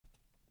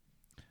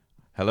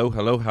Hello.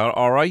 How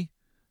all right?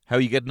 How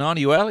are you getting on? Are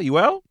you well? Are you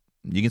well?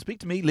 You can speak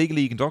to me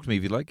legally. You can talk to me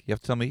if you like. You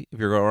have to tell me if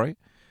you're all right.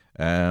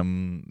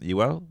 You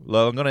well?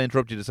 Well, I'm going to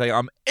interrupt you to say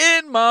I'm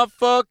in my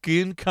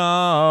fucking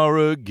car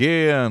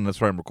again.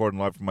 That's right. I'm recording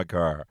live from my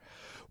car.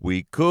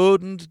 We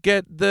couldn't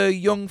get the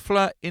young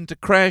flat into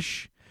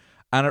crash,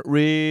 and it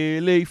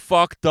really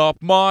fucked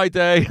up my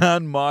day,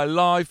 and my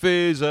life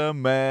is a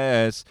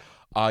mess.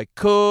 I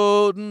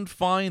couldn't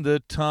find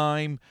the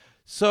time,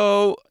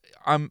 so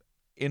I'm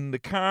in the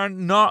car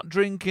not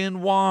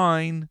drinking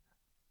wine.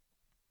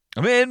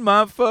 I'm in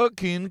my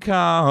fucking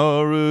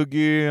car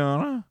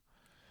again.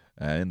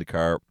 In the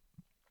car,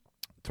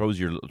 throws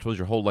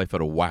your whole life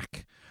out of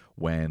whack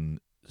when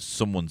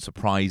someone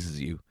surprises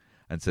you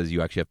and says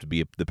you actually have to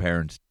be the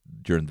parent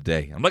during the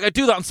day. I'm like, I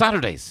do that on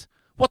Saturdays.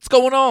 What's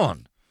going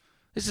on?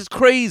 This is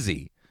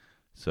crazy.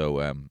 So,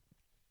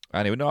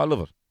 anyway, no, I love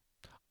it.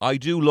 I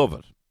do love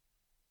it.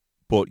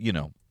 But, what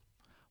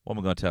am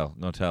I going to tell?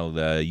 I'm going to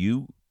tell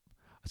you.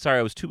 Sorry,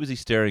 I was too busy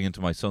staring into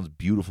my son's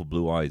beautiful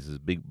blue eyes, his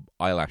big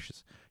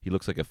eyelashes. He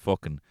looks like a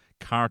fucking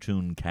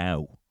cartoon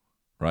cow,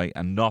 right?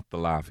 And not the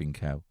laughing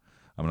cow.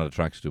 I'm not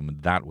attracted to him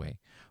in that way.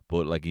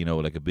 But like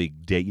a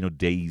big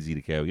Daisy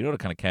the cow. You know the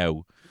kind of cow,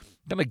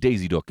 kind of like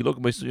Daisy Duck.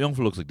 My young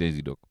fella looks like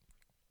Daisy Duck.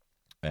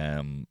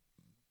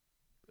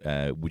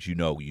 Which you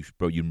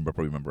probably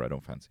remember. I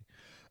don't fancy.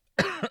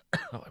 What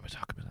am I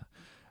talking about?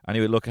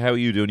 Anyway, look, how are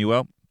you doing? You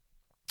well?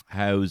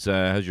 How's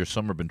your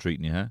summer been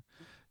treating you? Huh?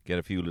 Get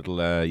a few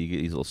little, you get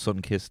these little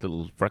sun-kissed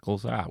little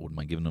freckles. I wouldn't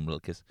mind giving them a little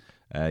kiss.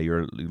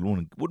 You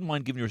wouldn't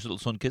mind giving your little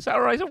son a kiss.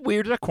 All right, is that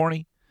weird? Is that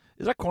corny?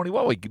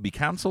 What, would be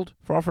cancelled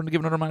for offering to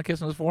give another man a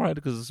kiss on his forehead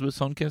because it's his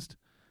son kissed?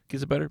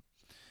 Kiss it better?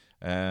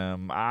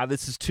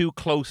 This is too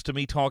close to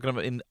me talking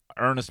about in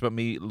earnest about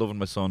me loving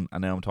my son,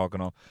 and now I'm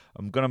going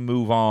to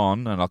move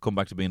on, and I'll come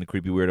back to being a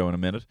creepy weirdo in a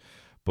minute.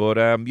 But,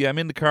 I'm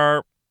in the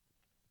car.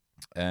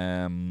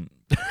 That's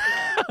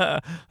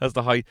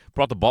the high.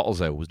 Brought the bottles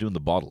out. Was doing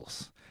the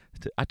bottles.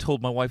 I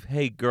told my wife,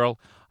 hey,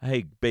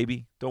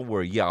 baby, don't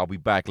worry. Yeah, I'll be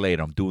back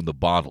later. I'm doing the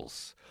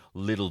bottles.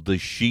 Little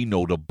does she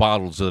know the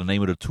bottles are the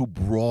name of the two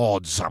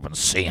broads I've been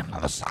seeing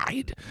on the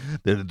side.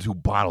 They're the two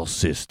bottle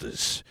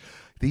sisters.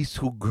 These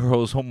two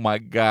girls, oh, my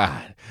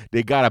God.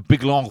 They got a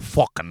big, long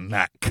fucking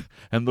neck.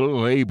 And the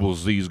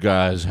labels these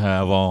guys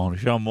have on.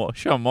 Come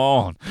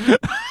on.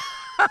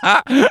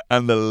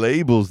 And the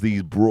labels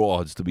these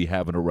broads to be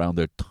having around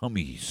their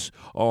tummies.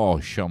 Oh,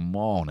 come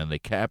on. And the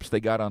caps they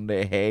got on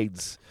their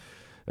heads.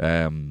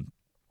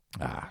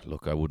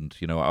 Look, I wouldn't,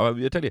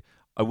 I tell you,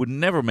 I would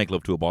never make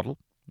love to a bottle,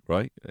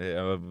 right? I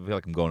feel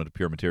like I'm going into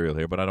pure material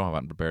here, but I don't have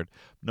anything prepared.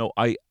 No,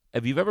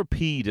 have you ever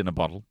peed in a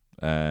bottle?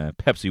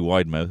 Pepsi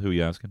Wide Mouth, who are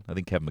you asking? I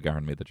think Kevin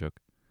McGahern made that joke.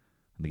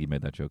 I think he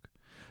made that joke.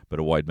 But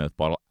a wide mouth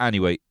bottle.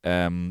 Anyway,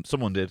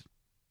 someone did.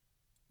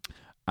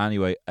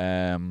 Anyway,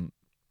 when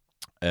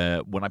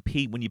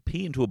you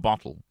pee into a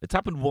bottle, it's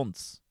happened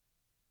once.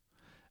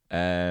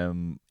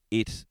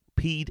 It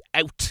peed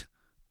out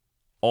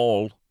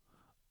all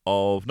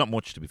of, not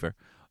much to be fair,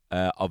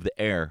 of the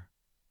air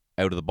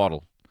out of the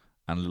bottle,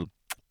 and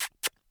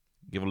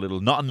give a little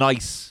not a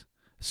nice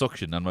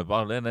suction on my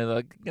bottle, and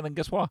then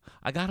guess what?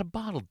 I got a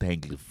bottle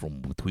dangling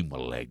from between my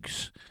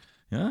legs,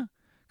 yeah,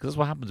 because that's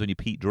what happens when you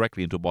pee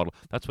directly into a bottle.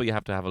 That's why you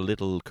have to have a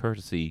little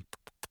courtesy,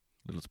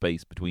 little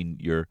space between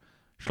your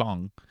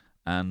schlong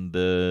and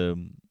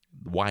the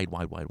wide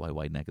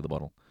neck of the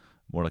bottle,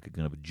 more like a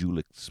kind of a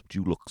Dulux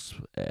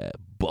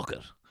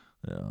bucket,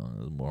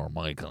 more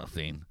my kind of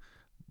thing.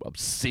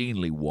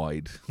 Obscenely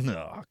wide.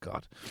 Oh,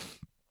 God.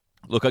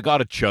 Look, I got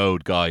it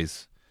chode,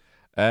 guys.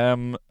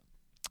 No,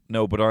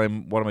 but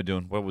what am I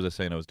doing? What was I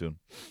saying I was doing?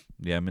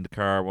 Yeah, I'm in the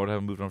car. What, have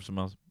I moved on for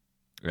something else?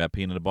 Yeah,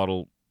 peeing in a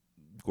bottle.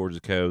 Gorgeous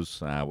cows.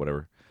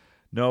 Whatever.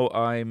 No,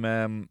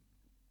 I'm,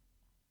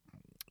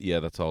 yeah,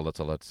 that's all I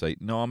have to say.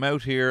 No, I'm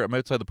out here. I'm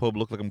outside the pub.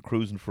 Look like I'm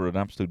cruising for an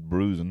absolute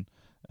bruising.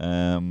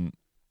 And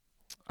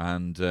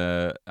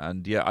yeah,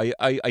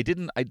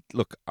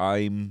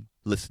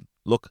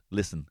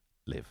 listen,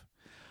 live.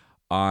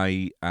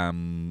 I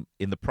am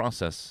in the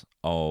process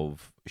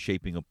of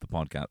shaping up the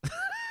podcast.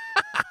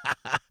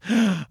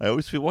 I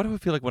always feel, what do I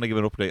feel like when I give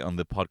an update on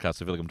the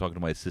podcast? I feel like I'm talking to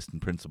my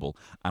assistant principal,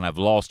 and I've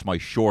lost my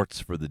shorts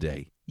for the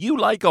day. You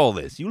like all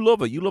this. You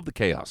love it. You love the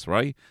chaos,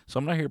 right? So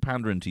I'm not here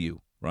pandering to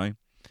you, right?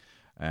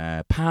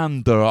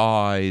 Panda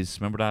eyes.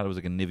 Remember that? It was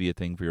like a Nivea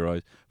thing for your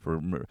eyes.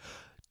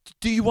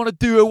 Do you want to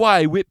do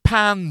away with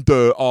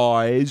panda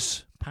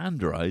eyes?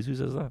 Panda eyes? Who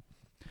says that?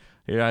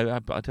 Yeah,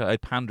 I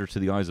pander to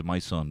the eyes of my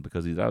son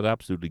because he's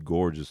absolutely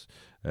gorgeous.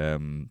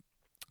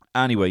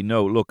 Anyway,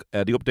 no, look,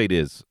 the update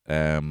is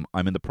I'm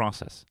in the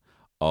process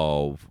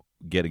of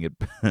getting it,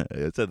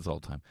 I said this all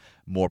the time,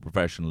 more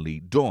professionally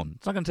done.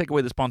 It's not going to take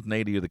away the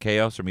spontaneity or the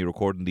chaos or me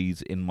recording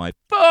these in my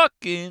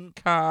fucking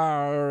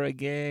car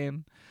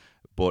again,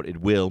 but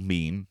it will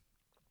mean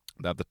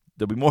that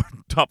there'll be more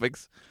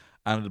topics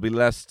and it'll be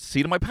less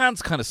seat of my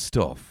pants kind of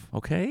stuff,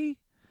 okay?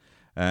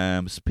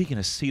 Speaking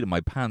of seat of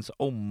my pants,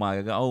 oh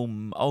my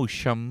God, oh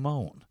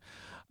Shimon.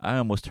 I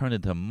almost turned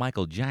into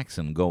Michael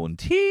Jackson going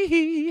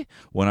tee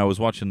when I was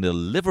watching the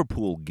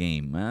Liverpool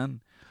game,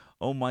 man.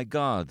 Oh my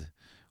God.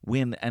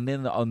 Win. And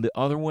then on the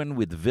other one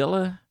with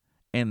Villa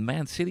and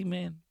Man City,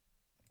 man.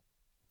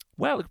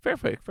 Well, look, fair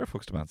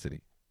fucks to Man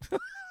City.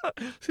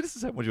 See, this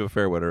is how much of a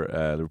fair weather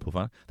Liverpool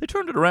fan. They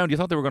turned it around. You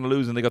thought they were going to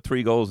lose, and they got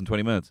 3 goals in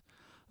 20 minutes.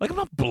 Like, I'm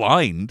not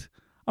blind.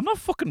 I'm not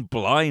fucking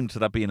blind to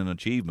that being an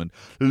achievement.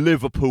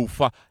 Liverpool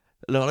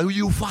what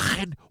you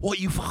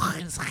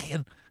fucking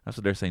saying? That's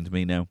what they're saying to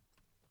me now.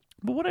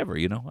 But whatever,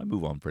 I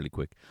move on fairly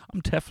quick.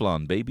 I'm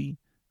Teflon, baby.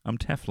 I'm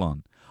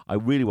Teflon. I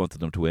really wanted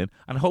them to win,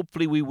 and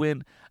hopefully we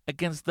win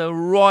against the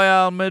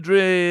Real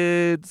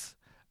Madrids.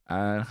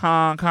 And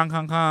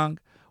Hong.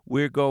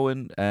 We're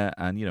going,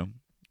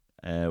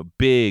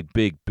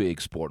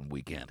 big sporting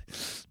weekend.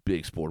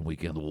 Big sporting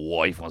weekend. The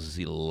wife wants to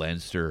see the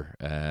Leinster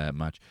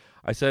match.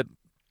 I said,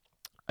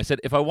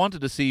 if I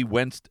wanted to see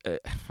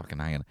fucking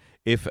hang on.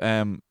 If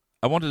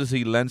I wanted to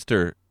see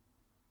Leinster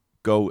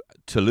go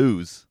to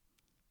lose,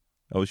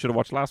 we should have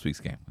watched last week's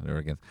game.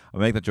 I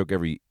make that joke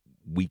every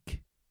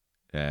week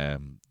that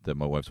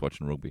my wife's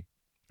watching rugby.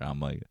 I'm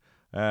like,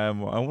 I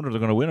wonder if they're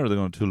going to win or they're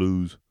going to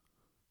lose.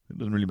 It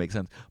doesn't really make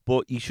sense.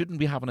 But you shouldn't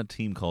be having a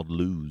team called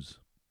lose.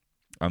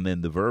 And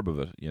then the verb of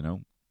it,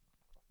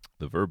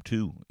 the verb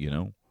too,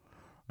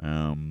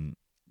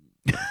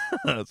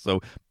 so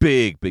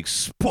big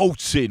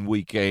sporting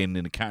weekend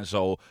in a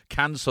cancelled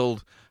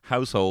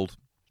household.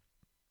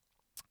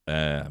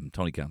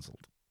 Tony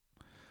cancelled.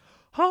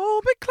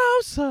 Hold me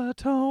closer,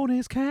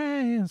 Tony's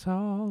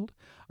cancelled.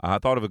 I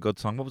thought of a good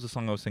song. What was the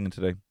song I was singing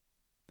today?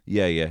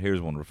 Yeah.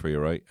 Here's one for you,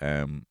 right?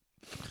 I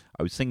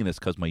was singing this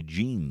because my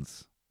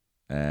jeans.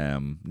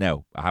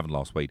 Now, I haven't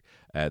lost weight.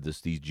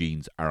 These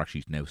jeans are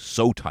actually now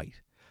so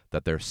tight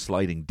that they're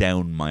sliding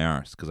down my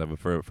arse because I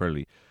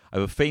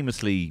have a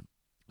famously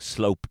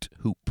sloped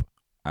hoop,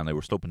 and they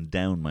were sloping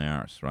down my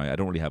arse, right? I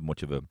don't really have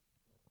much of a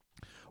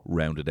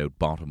rounded out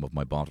bottom of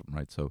my bottom,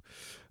 right? So,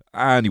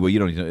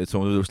 anyway,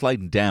 so they were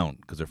sliding down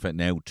because they're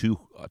now too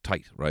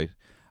tight, right?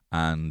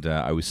 And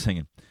I was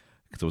singing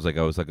because I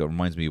was like, it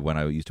reminds me of when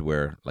I used to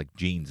wear like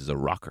jeans as a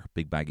rocker,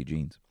 big baggy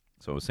jeans.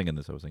 So I was singing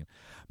this.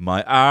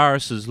 My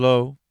arse is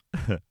low.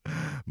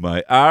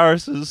 My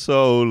arse is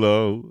so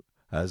low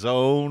as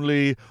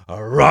only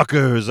a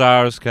rocker's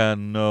arse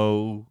can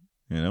know.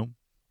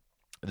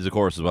 There's a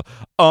chorus as well.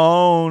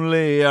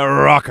 Only a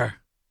rocker.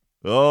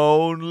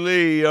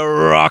 Only a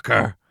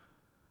rocker.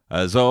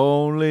 As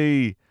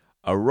only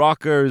a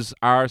rocker's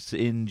arse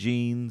in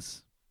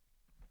jeans.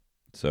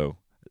 So,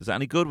 is that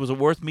any good? Was it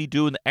worth me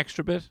doing the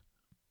extra bit?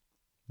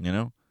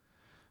 Reminds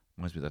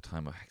me of that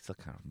time. I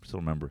still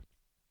remember.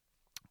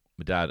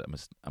 My dad and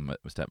my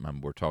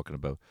stepmom were talking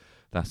about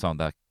that song,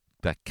 that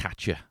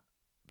Katya.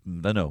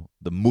 No,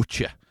 the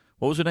Mucha.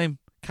 What was her name?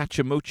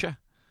 Katya Mucha?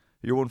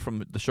 You're one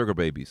from the Sugar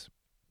Babies.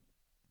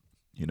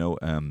 She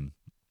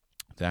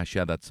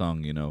had that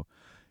song,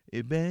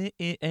 it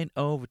ain't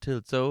over till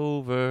it's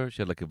over.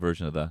 She had like a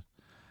version of that.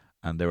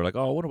 And they were like,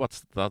 oh, I wonder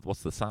what's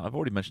the sound. I've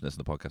already mentioned this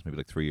in the podcast maybe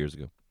like 3 years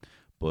ago.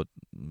 But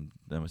then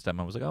my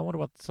stepmom was like, oh, I wonder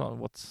what's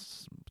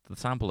the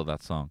sample of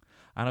that song.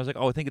 And I was like,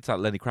 oh, I think it's that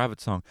Lenny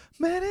Kravitz song.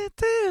 Many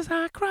tears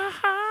I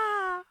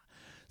cry,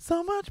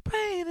 so much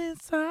pain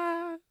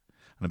inside.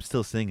 And I'm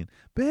still singing,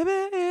 baby,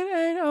 it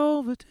ain't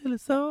over till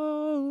it's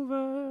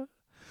over.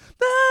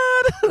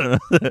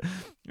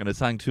 And I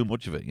sang too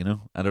much of it, And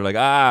they're like,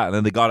 and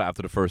then they got it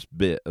after the first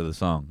bit of the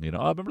song, I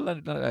remember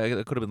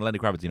it could have been Lenny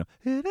Kravitz,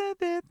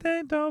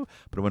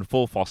 but it went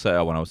full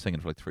falsetto when I was singing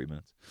for like 3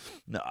 minutes.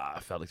 No, I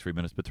felt like 3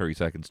 minutes, but 30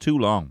 seconds. Too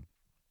long.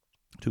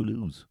 Too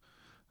loose.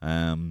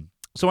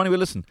 So anyway,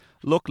 listen.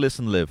 Look,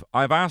 listen, live.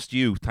 I've asked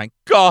you, thank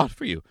God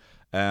for you,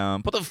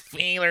 put the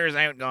feelers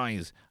out,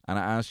 guys. And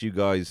I asked you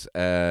guys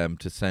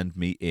to send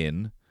me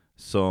in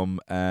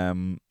some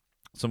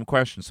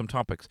questions, some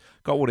topics.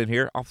 Got one in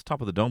here off the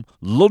top of the dome.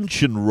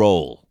 Luncheon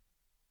roll.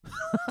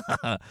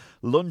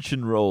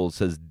 Luncheon roll,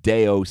 says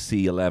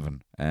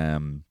DayOC11.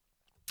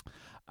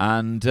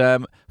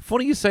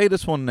 Funny you say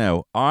this one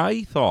now.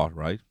 I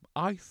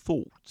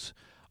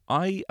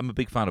am a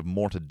big fan of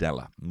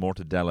mortadella.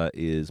 Mortadella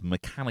is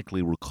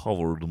mechanically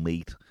recovered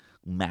meat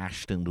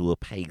mashed into a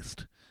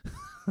paste.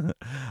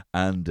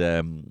 And,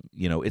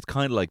 it's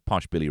kind of like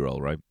Posh Billy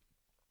Roll, right?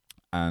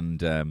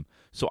 And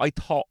so I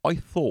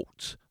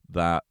thought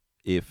that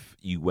if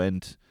you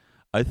went...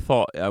 I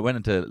went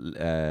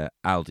into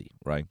Aldi,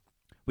 right?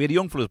 We had a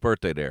young fella's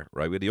birthday there,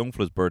 right? We had a young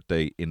fella's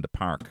birthday in the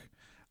park.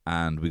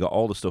 And we got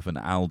all the stuff in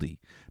Aldi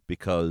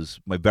because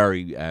my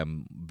very,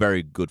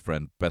 very good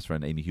friend, best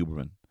friend, Amy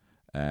Huberman,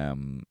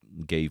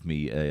 gave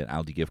me an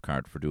Aldi gift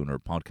card for doing her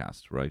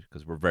podcast, right?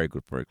 Because we're very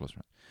good, very close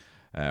friends.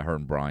 Her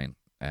and Brian.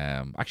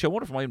 Actually, I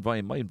wonder if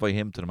I might invite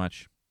him to the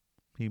match.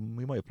 He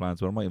might have plans,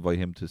 but I might invite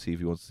him to see if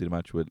he wants to see the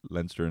match with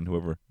Leinster and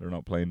whoever. They're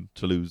not playing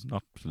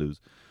not Toulouse.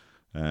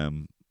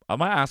 I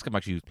might ask him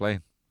actually who's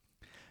playing.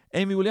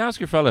 Amy, will you ask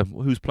your fella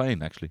who's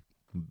playing, actually?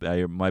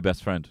 My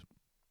best friend.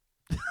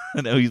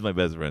 No, he's my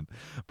best friend.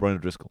 Brian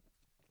O'Driscoll.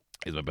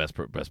 He's my best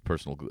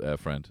personal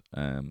friend.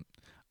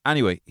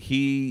 Anyway,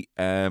 he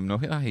no,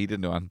 he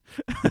didn't do it.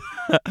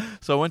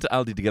 So I went to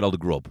Aldi to get all the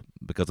grub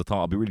because I thought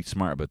I'll be really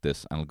smart about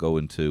this and I'll go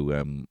into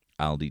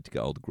Aldi to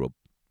get all the grub.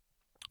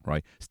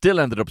 Right? Still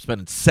ended up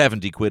spending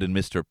 70 quid in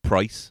Mr.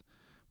 Price,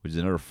 which is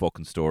another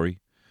fucking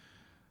story.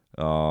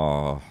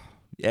 Oh,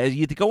 yeah,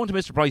 you go into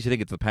Mr. Price, you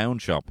think it's the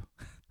pound shop.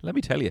 Let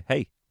me tell you,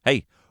 hey,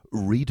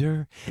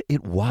 reader,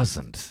 it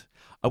wasn't.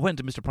 I went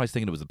to Mr. Price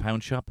thinking it was the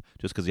pound shop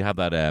just because you have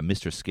that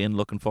Mr. Skin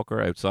looking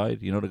fucker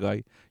outside. You know the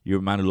guy? Your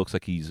man who looks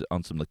like he's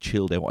on some like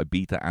chilled out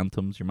Ibiza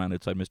anthems. Your man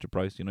outside Mr.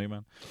 Price. You know your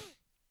man?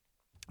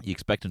 You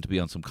expect him to be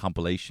on some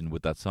compilation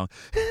with that song.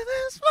 In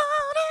this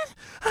morning,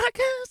 I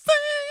can sing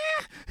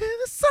in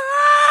the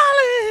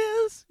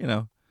silence. You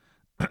know.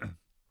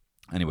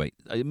 Anyway,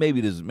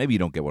 maybe you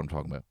don't get what I'm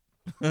talking about.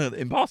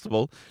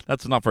 Impossible.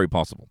 That's not very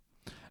possible.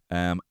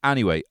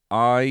 Anyway,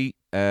 I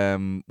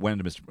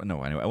went to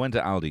I went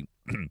to Aldi.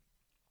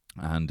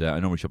 And I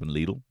normally shop in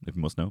Lidl, if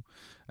you must know.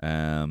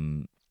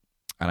 And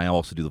I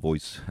also do the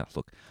voice.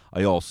 Look,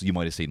 you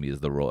might have seen me as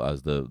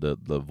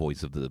the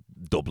voice of the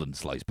Dublin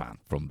slice pan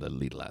from the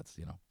Lidl lads,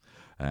 you know.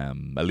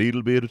 A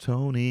little bit of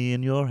Tony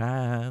in your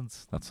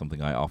hands. That's something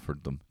I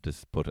offered them to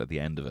put at the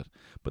end of it,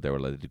 but they were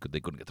like they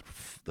couldn't get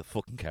the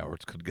fucking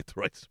cowards couldn't get the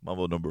right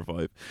Mambo number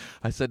 5.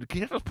 I said,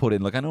 can you just put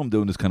in, like, I know I'm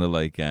doing this kind of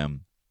like I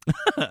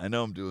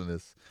know I'm doing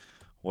this.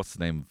 What's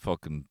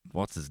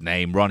his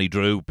name? Ronnie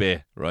Drew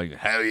bit, right?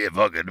 How you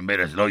fucking a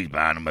bit of slice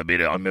pan and a bit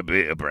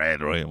of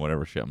bread, right? And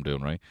whatever shit I'm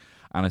doing, right?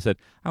 And I said,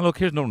 and look,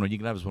 here's another one. You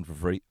can have this one for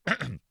free.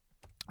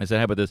 I said,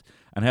 how about this?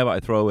 And how about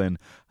I throw in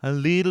a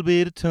little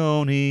bit of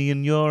Tony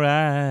in your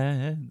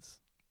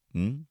eyes?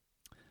 And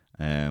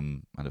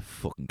the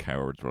fucking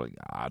cowards were like,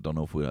 I don't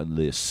know if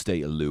the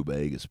estate of Lou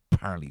Beg is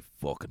apparently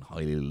fucking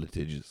highly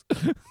litigious.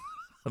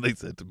 And they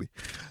said to me,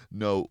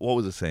 no, what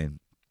was I saying?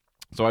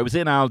 So I was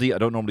in Aldi. I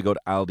don't normally go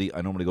to Aldi.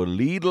 I normally go to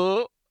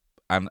Lidl.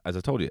 And as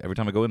I told you, every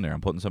time I go in there, I'm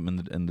putting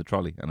something in the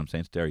trolley. And I'm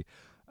saying to Derry,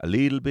 a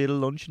little bit of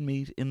luncheon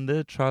meat in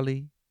the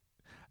trolley.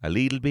 A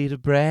little bit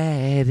of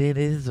bread in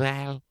it as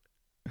well.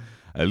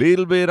 A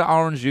little bit of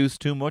orange juice,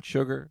 too much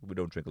sugar. We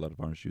don't drink a lot of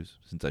orange juice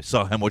since I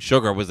saw how much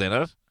sugar was in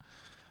it.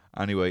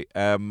 Anyway,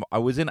 I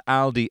was in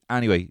Aldi.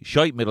 Anyway,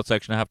 shite middle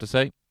section, I have to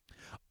say.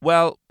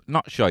 Well,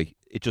 not shite.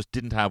 It just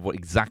didn't have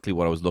exactly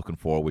what I was looking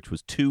for, which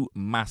was 2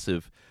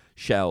 massive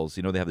shells.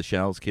 You know, they have the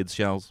shells, kids'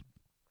 shells.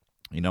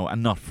 You know,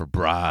 and not for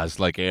bras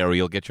like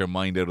Ariel, get your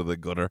mind out of the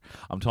gutter.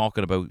 I'm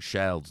talking about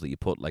shells that you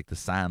put like the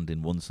sand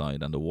in one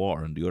side and the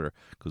water in the other.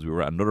 Because we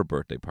were at another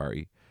birthday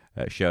party.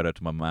 Shout out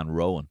to my man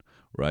Rowan,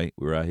 right?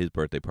 We were at his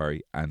birthday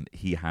party and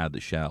he had the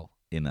shell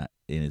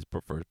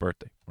for his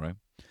birthday, right?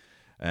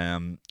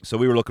 So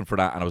we were looking for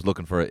that and I was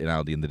looking for it in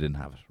Aldi and they didn't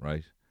have it,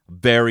 right?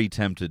 Very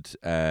tempted.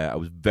 I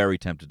was very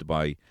tempted to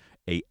buy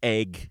a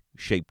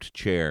egg-shaped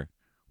chair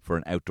for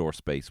an outdoor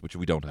space, which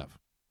we don't have.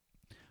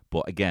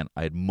 But again,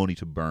 I had money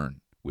to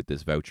burn with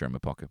this voucher in my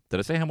pocket. Did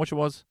I say how much it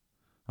was?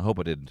 I hope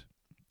I didn't.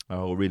 I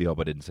really hope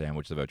I didn't say how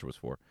much the voucher was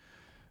for.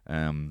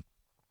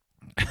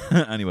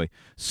 Anyway,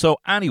 so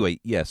I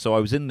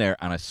was in there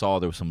and I saw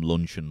there was some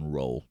luncheon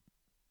roll,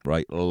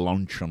 right?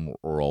 Luncheon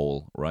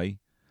roll, right?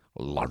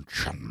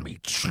 Luncheon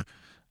meat.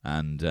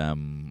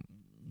 And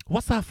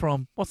what's that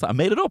from? What's that? I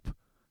made it up.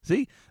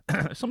 See?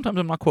 Sometimes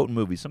I'm not quoting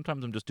movies.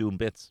 Sometimes I'm just doing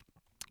bits.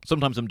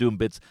 Sometimes I'm doing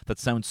bits that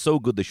sound so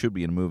good they should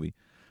be in a movie.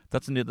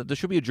 There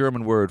should be a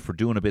German word for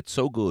doing a bit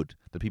so good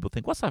that people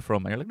think, what's that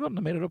from? And you're like, no, I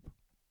made it up.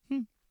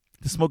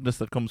 The smugness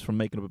that comes from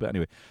making up a bit.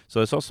 Anyway,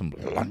 so I saw some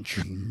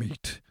luncheon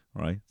meat,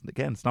 right?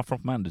 Again, it's not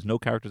from man. There's no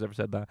characters ever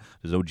said that.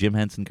 There's no Jim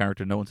Henson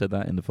character. No one said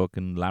that in the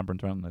fucking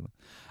Labyrinth or anything like that.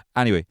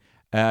 Anyway,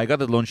 I got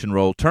the luncheon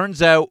roll.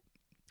 Turns out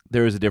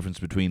there is a difference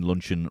between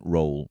luncheon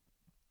roll,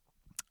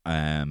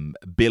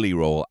 Billy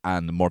roll,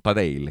 and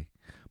mortadella.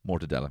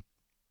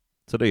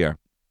 So there you are.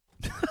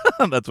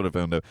 That's what I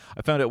found out.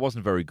 I found out it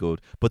wasn't very good,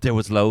 but there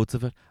was loads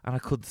of it, and I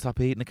couldn't stop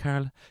eating it,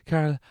 Carla.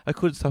 I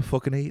couldn't stop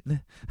fucking eating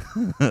it.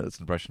 That's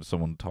an impression of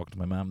someone talking to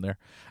my mum there.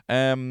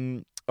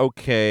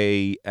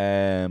 Okay.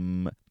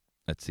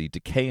 Let's see.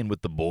 Decaying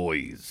with the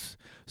boys.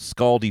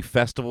 Scaldy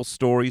festival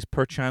stories,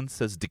 perchance,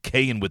 says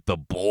decaying with the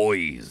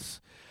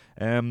boys.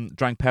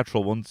 Drank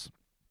petrol once.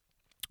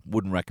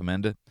 Wouldn't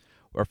recommend it.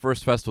 Our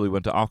first festival, we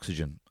went to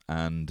Oxygen,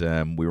 and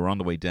we were on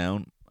the way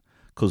down.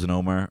 Cousin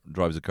Omar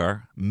drives a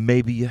car.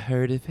 Maybe you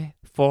heard of it.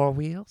 4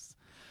 wheels.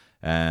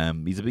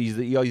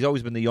 He's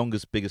always been the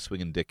youngest, biggest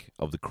swinging dick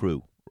of the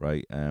crew,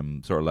 right?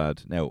 Sort of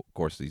lad. Now, of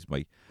course, he's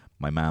my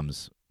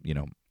mam's,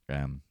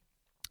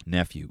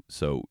 nephew.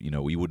 So,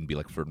 he wouldn't be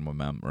like flirting with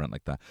my mum or anything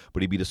like that.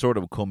 But he'd be the sort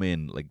of come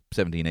in like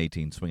 17,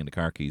 18, swinging the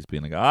car keys,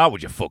 being like,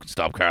 would you fucking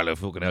stop, Carla?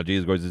 Fucking hell,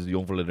 Jesus Christ, there's a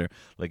young fella there.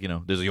 Like,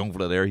 there's a young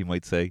fella there, he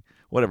might say.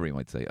 Whatever he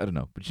might say. I don't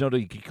know. But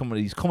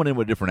he's coming in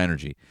with a different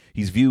energy.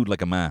 He's viewed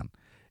like a man.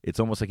 It's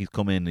almost like he's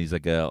come in and he's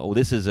like,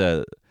 this is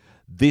a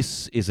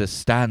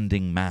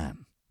standing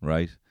man,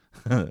 right?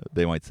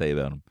 They might say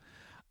about him.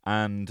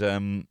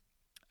 And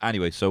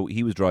anyway, so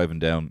he was driving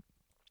down.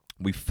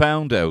 We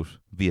found out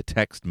via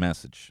text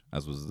message,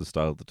 as was the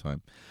style at the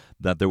time,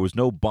 that there was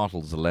no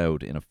bottles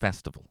allowed in a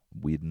festival.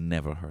 We'd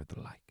never heard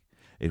the like.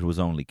 It was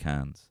only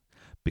cans.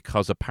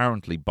 Because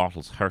apparently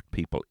bottles hurt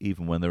people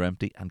even when they're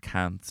empty and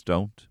cans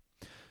don't.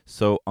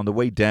 So on the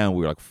way down,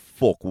 we were like,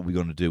 fuck, what are we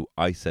going to do?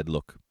 I said,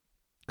 look,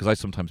 because I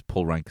sometimes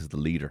pull rank as the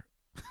leader,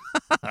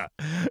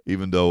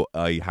 even though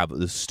I have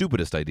the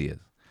stupidest ideas.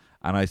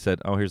 And I said,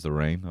 oh, here's the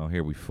rain. Oh,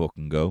 here we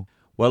fucking go.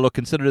 Well, look,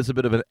 consider this a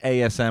bit of an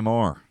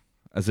ASMR.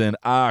 As in,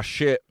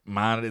 shit,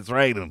 man, it's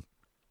raining.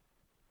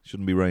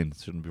 Shouldn't be rain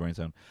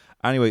sound.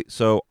 Anyway,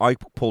 so I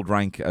pulled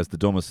rank as the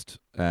dumbest,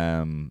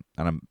 and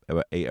I'm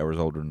about 3 hours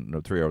older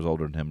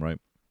than him, right?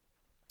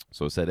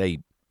 So I said,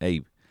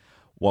 hey,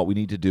 what we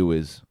need to do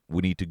is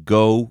we need to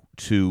go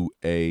to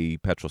a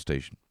petrol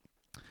station,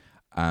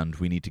 and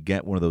we need to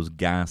get one of those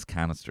gas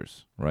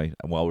canisters, right?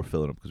 And while we're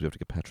filling up, because we have to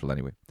get petrol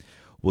anyway,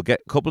 we'll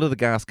get a couple of the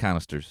gas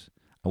canisters,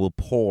 and we'll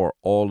pour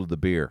all of the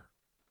beer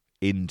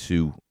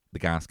into the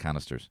gas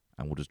canisters,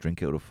 and we'll just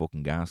drink out of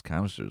fucking gas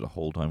canisters the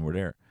whole time we're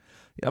there.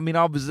 I mean,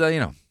 obviously,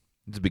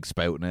 it's a big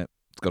spout in it.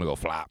 It's going to go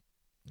flat,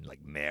 like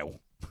now.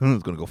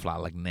 It's going to go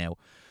flat like now.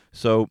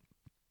 So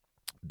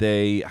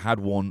they had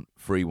one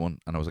free one,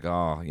 and I was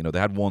like, they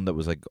had one that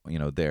was like,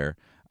 there,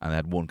 and they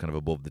had one kind of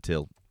above the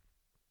till.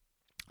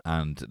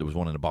 And there was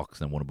one in the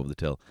box and one above the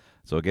till.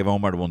 So I gave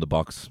Omar the one in the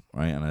box,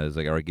 right? And I was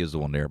like, all right, gives the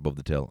one there above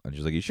the till. And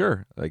she's like, you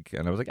sure?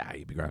 And I was like,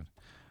 you'd be grand.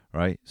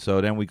 Right?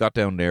 So then we got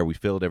down there, we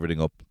filled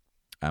everything up,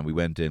 and we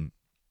went in,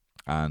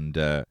 and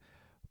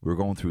we were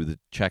going through the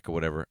check or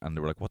whatever, and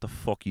they were like, what the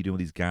fuck are you doing with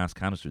these gas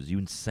canisters? Are you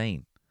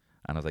insane?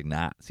 And I was like,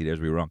 nah, see, there's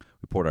where we were wrong.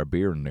 We poured our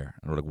beer in there.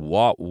 And we're like,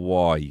 what?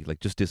 Why? Like,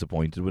 just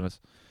disappointed with us.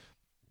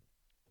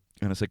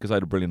 And I said, because I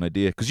had a brilliant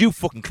idea. Because you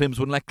fucking Clims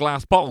wouldn't let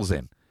glass bottles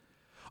in.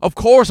 Of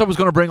course I was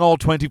going to bring all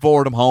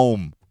 24 of them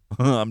home.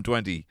 I'm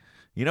 20.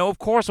 Of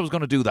course I was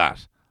going to do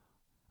that.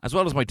 As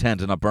well as my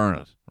tent and not burn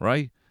it,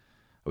 right?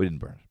 We didn't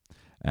burn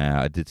it.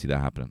 I did see that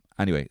happening.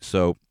 Anyway,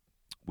 so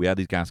we had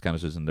these gas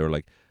canisters, and they were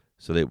like,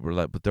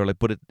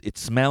 but it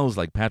smells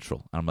like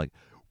petrol. And I'm like,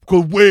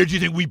 well, where do you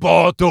think we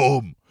bought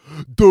them?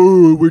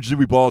 Duh, where do you think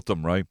we bought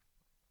them, right?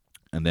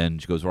 And then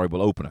she goes, all right,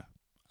 we'll open it.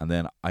 And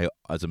then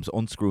as I'm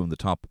unscrewing the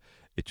top,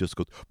 it just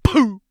goes,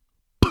 poo,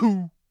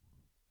 poo.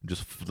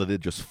 The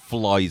lid just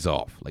flies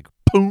off, like,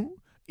 poo,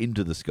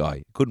 into the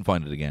sky. Couldn't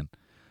find it again.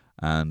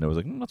 And I was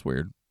like, that's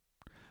weird.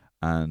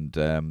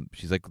 And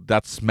she's like,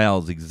 that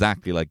smells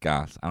exactly like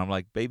gas. And I'm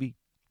like, baby,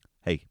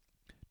 hey,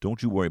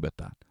 don't you worry about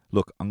that.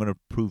 Look, I'm going to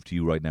prove to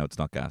you right now it's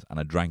not gas. And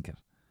I drank it.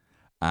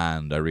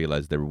 And I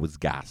realized there was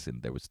gas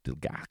in there. Was still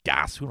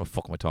gas. Who the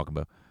fuck am I talking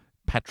about?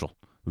 Petrol.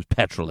 There was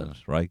petrol in it,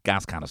 right?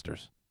 Gas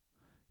canisters.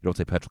 You don't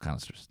say petrol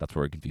canisters. That's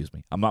where it confused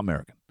me. I'm not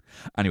American.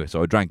 Anyway,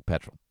 so I drank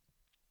petrol.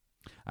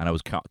 And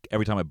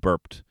every time I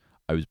burped,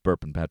 I was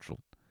burping petrol.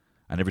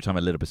 And every time I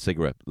lit up a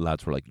cigarette,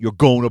 lads were like, you're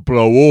going to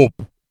blow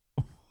up.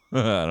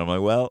 And I'm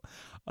like, well,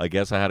 I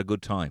guess I had a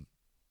good time.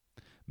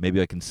 Maybe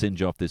I can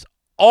singe off this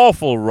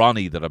awful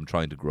Ronnie that I'm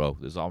trying to grow.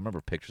 I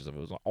remember pictures of it.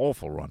 It was an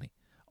awful Ronnie.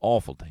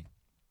 Awful thing.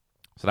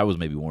 So that was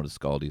maybe one of the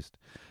scaldiest.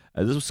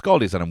 This was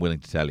scaldiest that I'm willing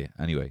to tell you.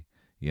 Anyway,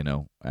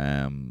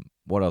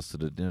 what else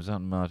did it do?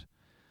 Something mad.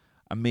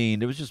 I mean,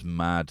 there was just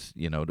mad,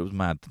 there was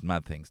mad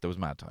things. There was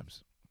mad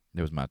times.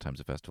 There was mad times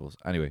at festivals.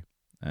 Anyway,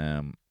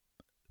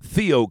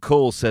 Theo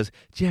Cole says,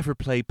 do you ever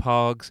play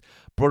Pogs?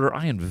 Brother,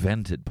 I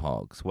invented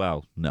Pogs.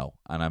 Well, no,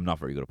 and I'm not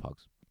very good at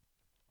Pogs.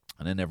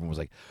 And then everyone was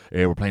like,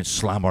 hey, we're playing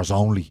Slammers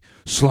only.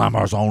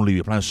 Slammers only.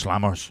 We're playing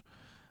Slammers.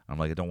 I'm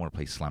like, I don't want to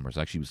play Slammers.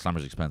 Actually,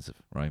 Slammers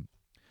expensive, right?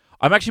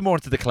 I'm actually more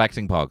into the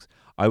collecting Pogs.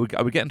 I would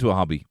get into a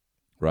hobby,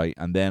 right?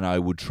 And then I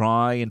would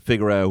try and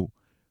figure out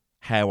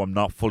how I'm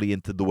not fully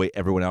into the way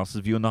everyone else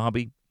is viewing the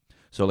hobby.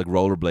 So like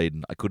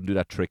rollerblading, I couldn't do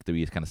that trick that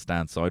you kind of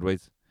stand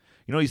sideways.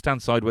 You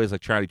stand sideways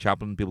like Charlie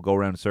Chaplin, people go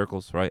around in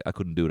circles, right? I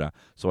couldn't do that.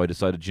 So I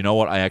decided, you know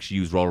what? I actually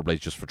use rollerblades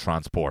just for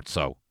transport.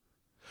 So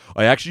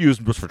I actually use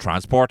them just for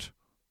transport.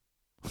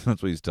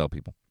 That's what I used to tell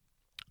people.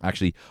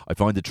 Actually, I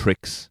find the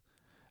tricks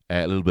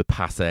a little bit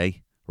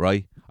passé,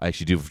 right? I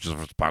actually do just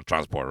for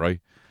transport, right?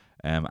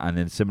 And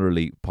then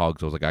similarly,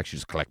 Pogs, I was like, I actually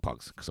just collect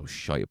Pogs because I was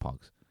shy of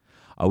Pogs.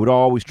 I would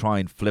always try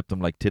and flip them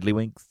like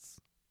tiddlywinks,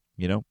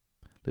 little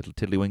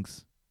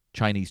tiddlywinks.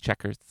 Chinese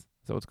checkers, is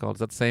that what it's called? Is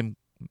that the same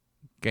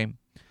game?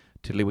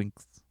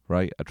 Tiddlywinks,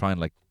 right? I try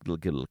and get a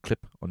little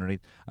clip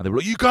underneath, and they were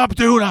like, you can't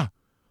do that!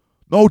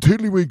 No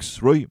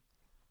tiddlywinks, right?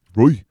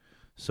 Right.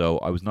 So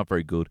I was not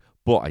very good,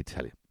 but I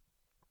tell you,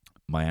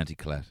 my Auntie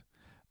Colette,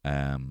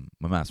 my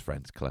ma's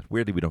friend Colette,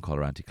 weirdly we don't call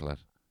her Auntie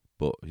Colette,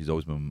 but she's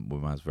always my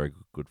ma's very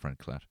good friend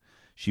Colette.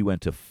 She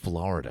went to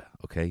Florida,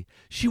 okay?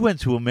 She went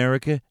to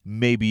America,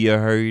 maybe you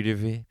heard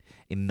of it,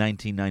 in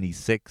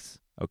 1996,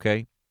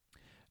 okay?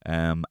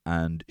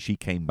 And she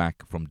came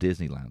back from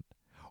Disneyland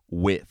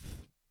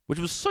which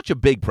was such a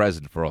big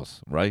present for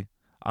us, right?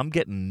 I'm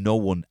getting no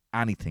one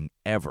anything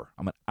ever.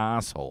 I'm an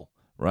asshole,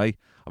 right?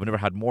 I've never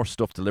had more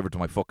stuff delivered to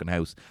my fucking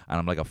house, and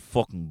I'm like a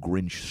fucking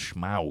Grinch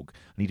schmaug.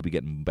 I need to be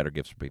getting better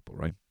gifts for people,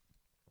 right?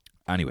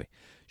 Anyway,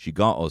 she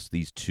got us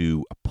these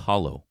two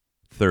Apollo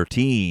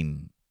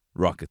 13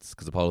 rockets,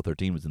 because Apollo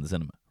 13 was in the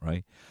cinema,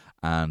 right?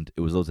 And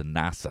it was those of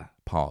NASA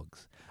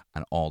Pogs,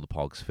 and all the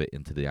Pogs fit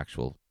into the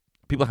actual...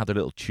 People had their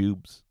little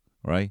tubes,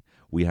 right?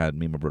 Me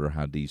and my brother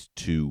had these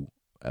 2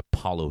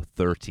 Apollo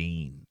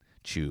 13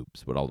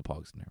 tubes with all the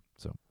pogs in there.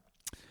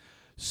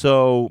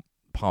 So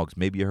pogs,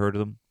 maybe you heard of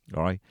them,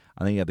 all right?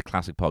 And then you had the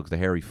classic pogs, the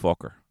hairy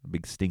fucker, the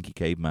big stinky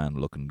caveman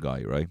looking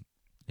guy, right?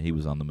 He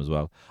was on them as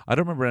well. I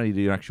don't remember any of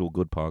the actual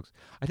good pogs.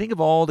 I think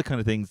of all the kind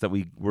of things that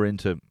we were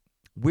into,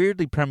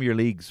 weirdly Premier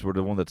Leagues were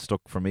the one that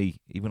stuck for me,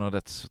 even though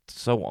that's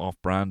so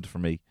off-brand for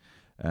me.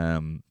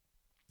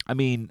 I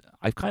mean,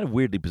 I've kind of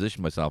weirdly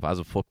positioned myself as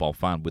a football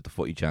fan with the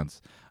footy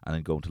chance, and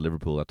then going to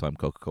Liverpool that time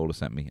Coca-Cola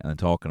sent me, and then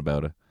talking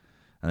about it,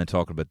 and then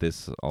talking about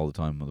this all the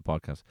time on the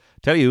podcast.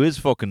 Tell you who's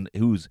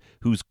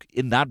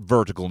in that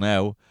vertical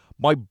now.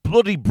 My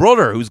bloody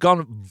brother, who's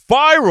gone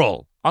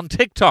viral on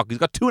TikTok. He's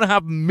got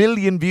 2.5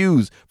 million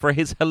views for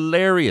his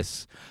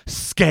hilarious,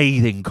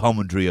 scathing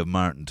commentary of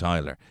Martin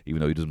Tyler.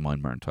 Even though he doesn't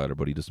mind Martin Tyler,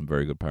 but he does some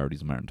very good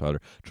parodies of Martin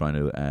Tyler, trying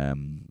to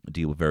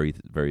deal with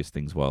various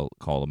things while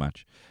call a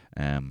match.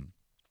 And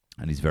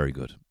he's very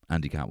good.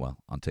 Andy Catwell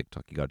on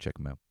TikTok. You got to check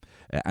him out.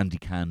 Andy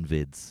Can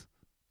Vids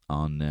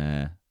on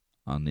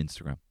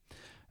Instagram.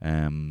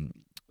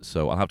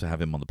 So I'll have to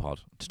have him on the pod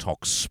to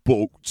talk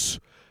sports.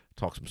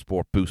 Talk some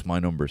sport, boost my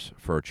numbers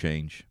for a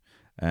change.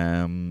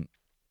 Mr.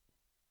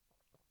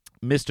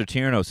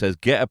 Tierno says,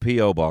 get a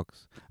P.O.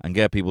 box and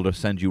get people to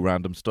send you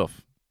random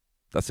stuff.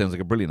 That sounds like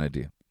a brilliant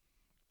idea.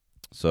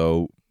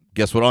 So,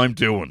 guess what I'm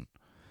doing?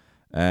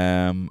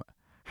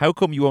 How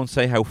come you won't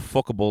say how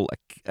fuckable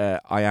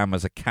I am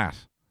as a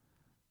cat?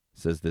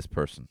 Says this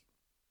person.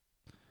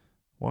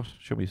 What?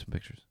 Show me some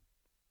pictures.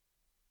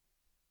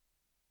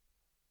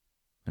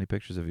 Any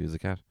pictures of you as a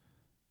cat?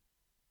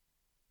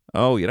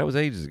 Oh, yeah, that was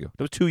ages ago.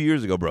 That was 2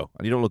 years ago, bro.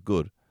 And you don't look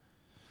good.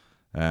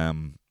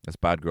 That's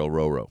bad girl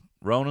Roro.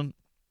 Ronan,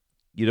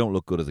 you don't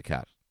look good as a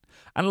cat.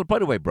 And by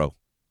the way, bro,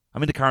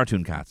 I'm into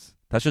cartoon cats.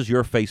 That's just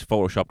your face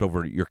photoshopped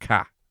over your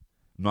cat.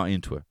 I'm not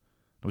into it.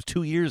 It was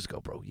 2 years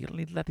ago, bro. You don't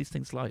need to let these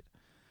things slide.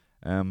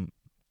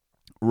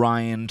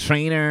 Ryan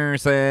Trainer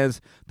says,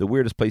 the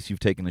weirdest place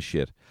you've taken a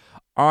shit.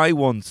 I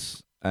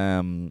once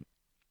took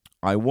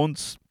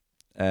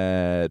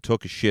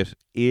a shit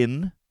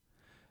in...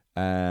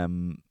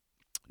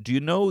 do you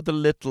know the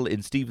little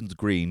in Stephen's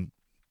Green?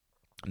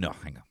 No,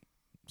 hang on.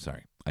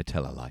 Sorry. I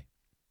tell a lie.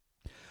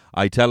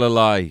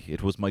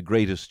 It was my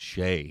greatest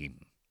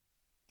shame.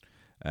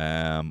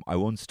 I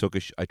once took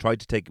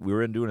we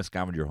were doing a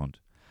scavenger hunt,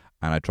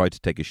 and I tried to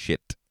take a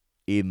shit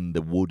in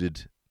the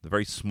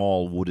very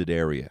small wooded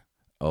area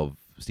of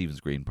Stephen's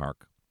Green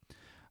Park.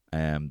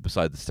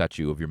 Beside the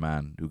statue of your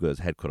man who got his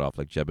head cut off,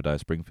 like Jebediah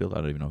Springfield.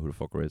 I don't even know who the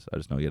fucker is. I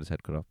just know he had his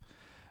head cut off.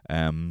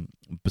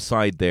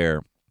 Beside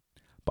there,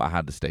 but I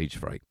had the stage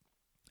fright,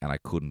 and I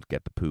couldn't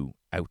get the poo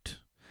out.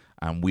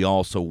 And we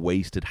also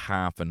wasted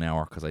half an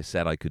hour, because I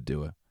said I could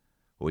do it.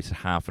 Wasted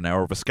half an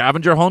hour of a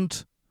scavenger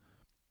hunt.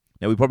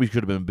 Now, we probably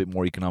should have been a bit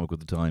more economic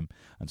with the time,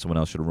 and someone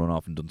else should have run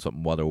off and done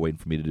something while they were waiting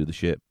for me to do the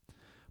shit.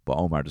 But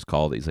Omar just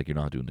called it. He's like, you're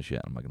not doing the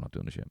shit. I'm like, I'm not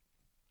doing the shit.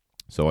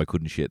 So I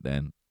couldn't shit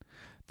then.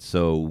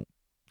 So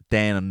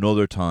then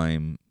another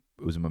time,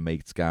 it was in my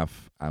mate's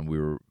gaff, and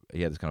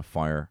he had this kind of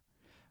fire.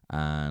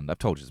 And I've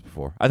told you this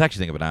before. I actually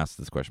think I've been asked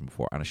this question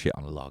before. And I shit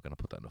on a log and I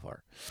put that in the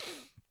fire.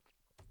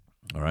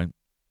 All right.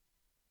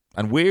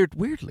 And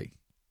weirdly,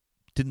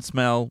 didn't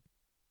smell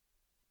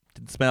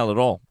at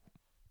all.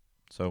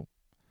 So,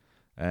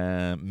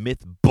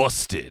 myth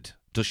busted.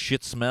 Does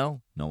shit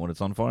smell? No, when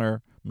it's on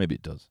fire. Maybe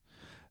it does.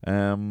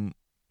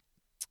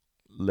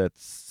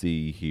 Let's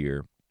see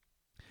here.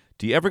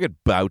 Do you ever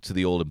get bouts of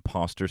the old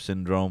imposter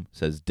syndrome?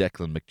 Says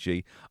Declan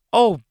McGee.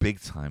 Oh,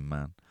 big time,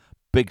 man.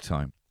 Big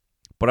time.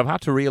 But I've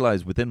had to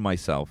realize within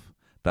myself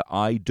that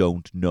I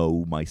don't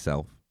know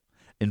myself.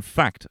 In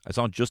fact, I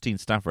saw Justine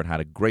Stafford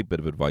had a great bit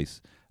of advice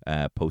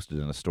posted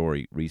in a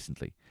story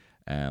recently.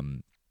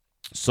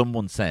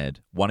 Someone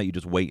said, why don't you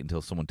just wait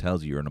until someone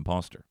tells you you're an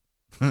imposter?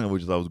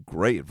 Which that was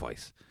great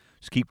advice.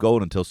 Just keep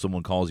going until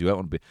someone calls you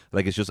out.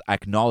 Like, it's just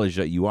acknowledge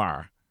that you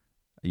are,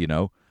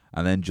 and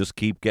then just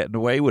keep getting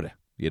away with it,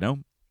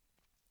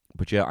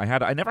 But yeah,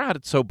 I never had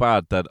it so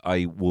bad that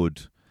I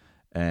would...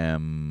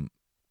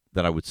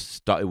 it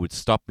would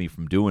stop me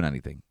from doing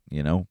anything,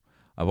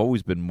 I've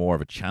always been more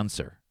of a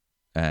chancer,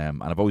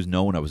 and I've always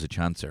known I was a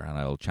chancer, and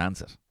I'll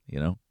chance it,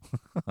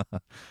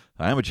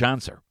 I am a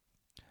chancer,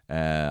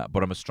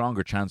 but I'm a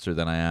stronger chancer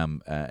than I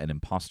am an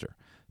imposter.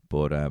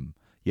 But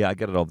yeah, I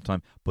get it all the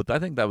time. But I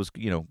think that was,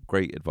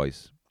 great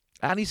advice.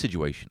 Any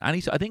situation, I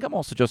think I'm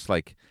also just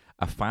like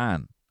a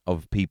fan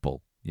of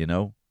people,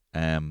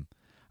 and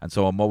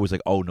so I'm always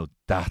like, oh no,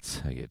 that's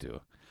how you do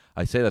it.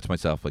 I say that to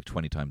myself like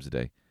 20 times a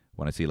day.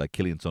 When I see like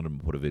Killian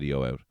Sunderman put a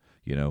video out,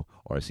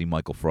 or I see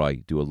Michael Fry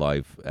do a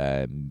live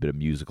bit of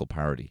musical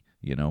parody,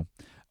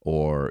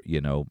 or,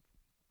 when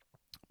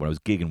I was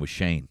gigging with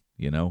Shane,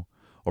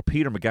 or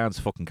Peter McGann's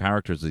fucking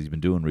characters that he's been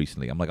doing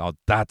recently. I'm like, oh,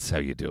 that's how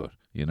you do it,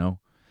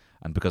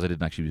 And because I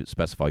didn't actually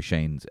specify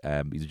Shane's,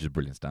 he's just a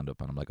brilliant stand-up,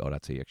 and I'm like, oh,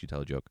 that's how you actually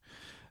tell a joke.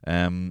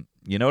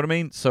 You know what I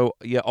mean? So,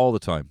 yeah, all the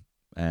time.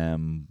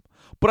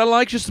 But I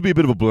like just to be a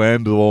bit of a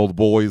blend of all the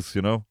boys,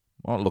 I'm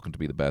not looking to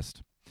be the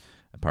best.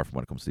 Apart from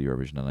when it comes to the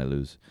Eurovision and I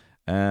lose.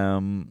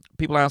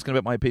 People asking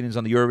about my opinions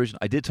on the Eurovision.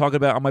 I did talk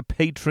about it on my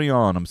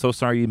Patreon. I'm so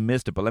sorry you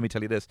missed it, but let me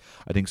tell you this.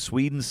 I think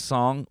Sweden's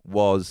song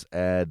was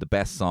the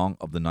best song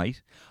of the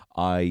night.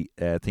 I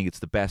think it's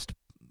the best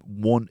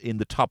one in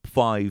the top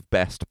 5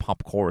 best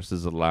pop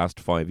choruses of the last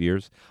 5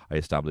 years. I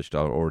established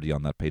already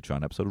on that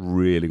Patreon episode.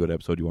 Really good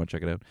episode. You want to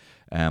check it out.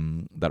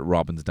 That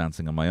Robin's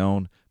Dancing on My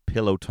Own,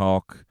 Pillow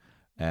Talk,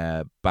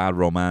 Bad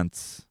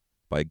Romance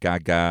by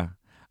Gaga,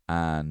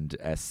 and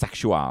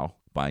Sexual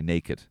by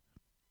Naked.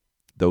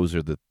 Those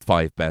are the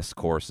 5 best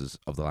choruses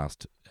of the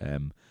last,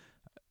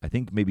 I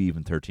think maybe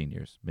even 13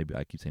 years. Maybe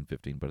I keep saying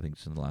 15, but I think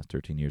it's in the last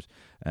 13 years.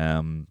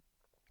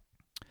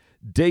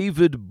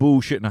 David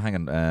Bush. No, hang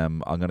on.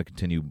 I'm going to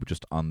continue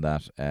just on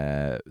that.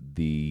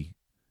 The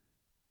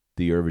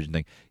Eurovision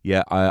thing.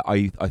 Yeah,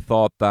 I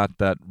thought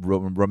that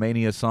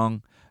Romania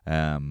song.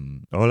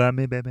 Hola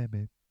mi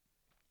bebe,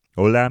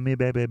 hola mi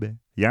bebe,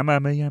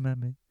 llámame,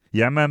 llámame,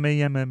 llámame,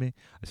 llámame.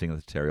 I sing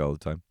that to Terry all the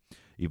time,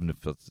 even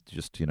if it's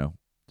just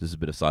There's a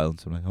bit of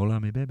silence. I'm like, hola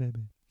mi bebe.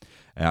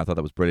 And I thought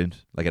that was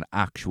brilliant. Like an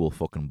actual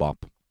fucking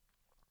bop.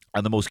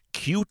 And the most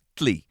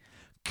cutely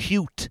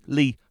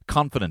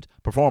confident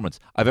performance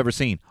I've ever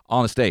seen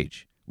on a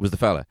stage was the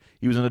fella.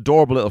 He was an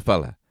adorable little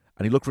fella.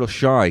 And he looked real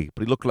shy.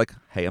 But he looked like,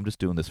 hey, I'm just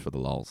doing this for the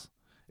lols.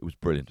 It was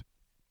brilliant.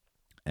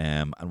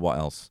 And what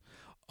else?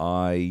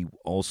 I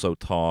also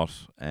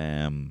thought...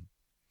 I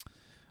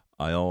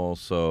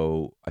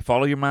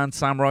follow your man,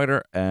 Sam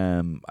Ryder.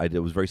 I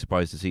was very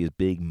surprised to see his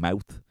big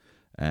mouth.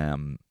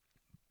 For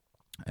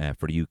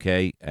the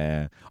UK.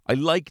 I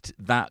liked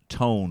that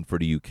tone for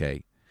the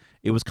UK.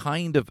 It was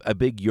kind of a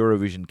big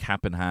Eurovision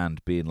cap in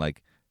hand being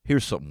like,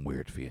 here's something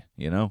weird for you,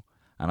 And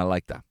I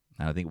like that.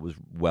 And I think it was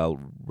well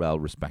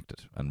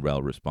respected and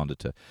well responded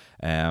to.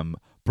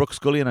 Brooke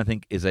Scullion, I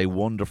think, is a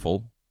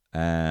wonderful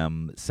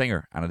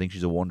singer, and I think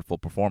she's a wonderful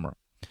performer.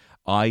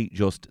 I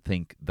just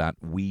think that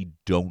we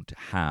don't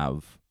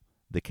have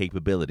the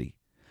capability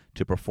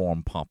to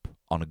perform pop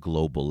on a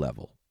global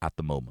level at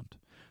the moment.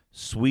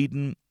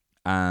 Sweden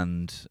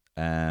and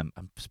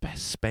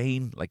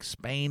Spain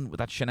with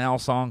that Chanel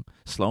song,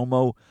 Slow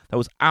Mo, that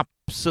was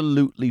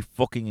absolutely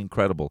fucking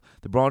incredible.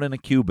 They brought in a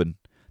Cuban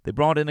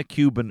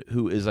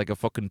who is like a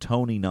fucking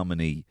Tony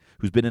nominee,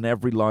 who's been in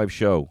every live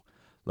show.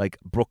 Like,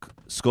 Brooke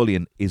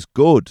Scullion is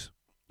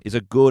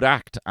a good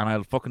act,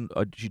 and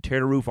she'd tear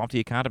the roof off the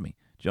Academy.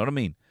 Do you know what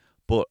I mean?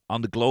 But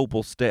on the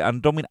global stage,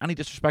 and don't mean any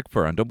disrespect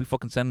for her, and don't be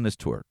fucking sending this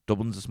to her.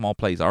 Dublin's a small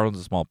place, Ireland's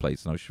a small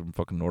place. No, she's from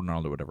fucking Northern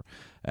Ireland or whatever.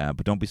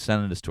 But don't be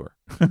sending this to her.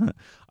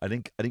 I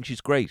think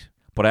she's great,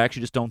 but I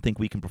actually just don't think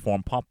we can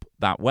perform pop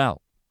that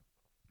well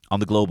on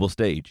the global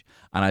stage.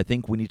 And I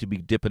think we need to be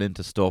dipping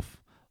into stuff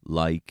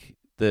like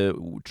the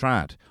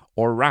trad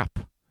or rap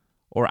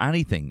or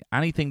anything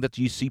that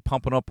you see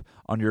popping up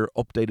on your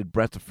updated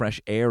Breath of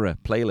Fresh Era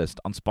playlist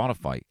on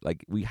Spotify.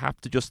 Like, we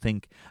have to just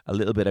think a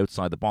little bit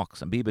outside the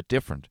box and be a bit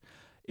different.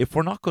 If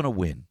we're not going to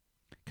win,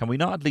 can we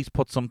not at least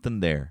put something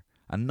there?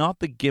 And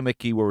not the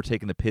gimmicky where we're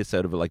taking the piss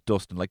out of it like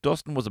Dustin. Like,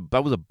 Dustin was a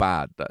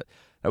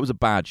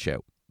bad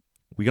show.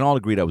 We can all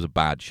agree that was a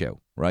bad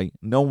show, right?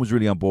 No one was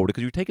really on board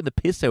because you were taking the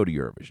piss out of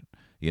Eurovision.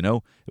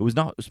 It was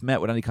not met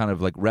with any kind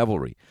of like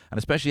revelry, and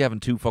especially having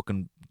two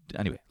fucking.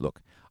 Anyway,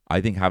 look. I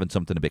think having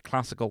something a bit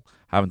classical,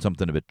 having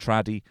something a bit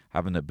traddy,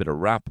 having a bit of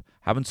rap,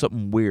 having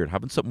something weird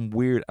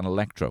and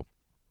electro,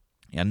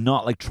 and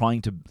not like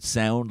trying to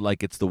sound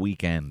like it's The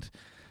Weeknd.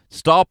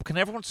 Can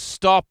everyone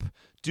stop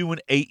doing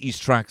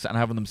 80s tracks and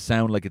having them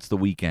sound like it's The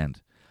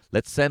Weeknd?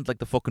 Let's send like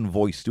the fucking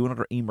Voice, do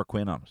another Emer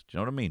Quinn on it. Do you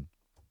know what I mean?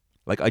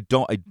 Like,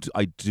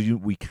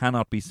 we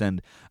cannot be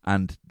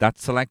and that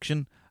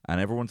selection,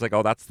 and everyone's like,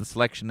 oh, that's the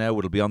selection now,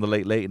 it'll be on the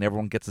late, and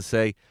everyone gets to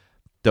say,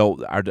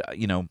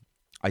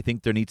 I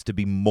think there needs to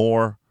be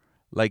more,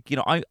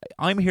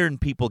 I'm hearing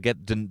people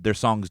get their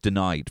songs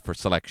denied for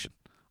selection.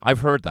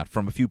 I've heard that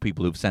from a few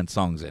people who've sent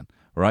songs in,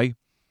 right?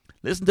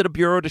 Listen to the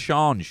Bureau de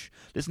Change.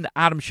 Listen to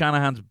Adam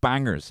Shanahan's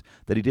bangers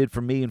that he did for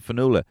me and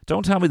Fanula.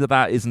 Don't tell me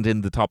that isn't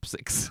in the top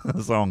 6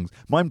 songs.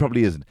 Mine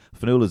probably isn't.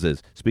 Fanula's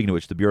is. Speaking of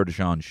which, the Bureau de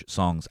Change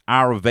songs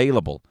are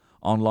available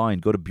online.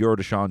 Go to Bureau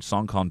de Change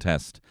Song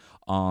Contest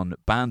on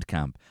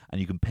Bandcamp, and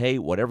you can pay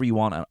whatever you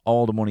want, and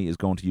all the money is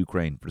going to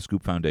Ukraine for the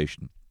Scoop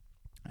Foundation.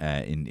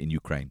 In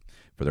Ukraine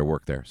for their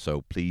work there.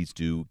 So please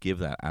do give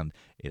that. And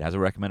it has a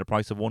recommended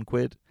price of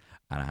 £1,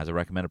 and it has a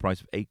recommended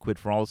price of £8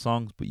 for all the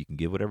songs, but you can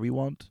give whatever you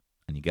want,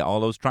 and you get all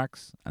those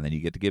tracks, and then you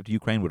get to give to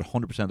Ukraine with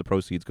 100% of the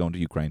proceeds going to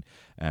Ukraine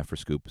for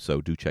Scoop.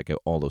 So do check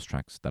out all those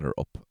tracks that are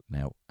up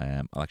now.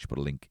 I'll actually put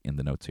a link in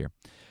the notes here.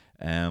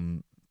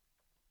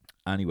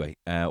 Anyway,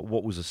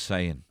 what was I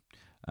saying?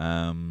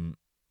 Oh,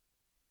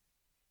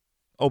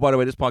 by the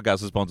way, this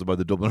podcast is sponsored by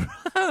the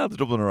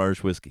Dubliner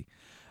Irish Whiskey.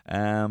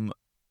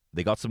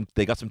 They got some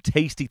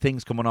tasty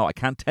things coming out. I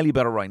can't tell you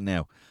about it right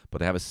now, but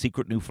they have a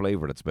secret new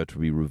flavour that's about to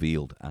be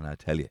revealed, and I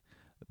tell you,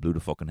 it blew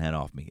the fucking head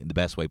off me in the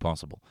best way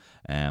possible.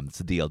 It's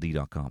the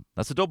DLD.com.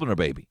 That's the Dubliner,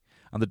 baby.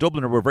 And the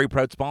Dubliner were very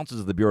proud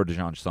sponsors of the Bureau de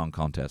Change Song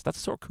Contest. That's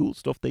the sort of cool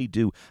stuff they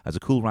do as a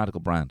cool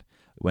radical brand.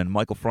 When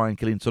Michael Fry and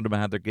Killian Sunderman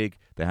had their gig,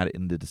 they had it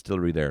in the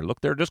distillery there. Look,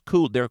 they're just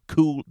cool. They're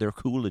cool. They're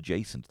cool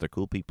adjacent. They're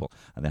cool people,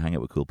 and they hang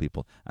out with cool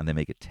people, and they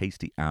make a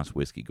tasty ass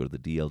whiskey. Go to the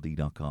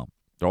DLD.com.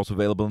 They're also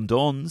available in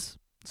Dunn's,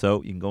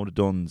 so you can go to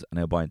Dunn's and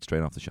now buy it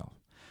straight off the shelf.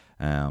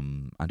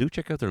 And do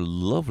check out their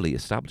lovely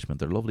establishment,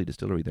 their lovely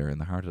distillery there in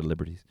the heart of the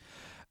Liberties.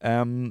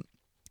 So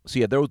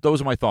yeah,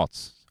 those are my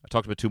thoughts. I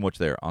talked about too much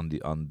there on the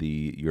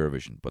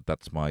Eurovision, but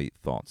that's my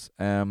thoughts.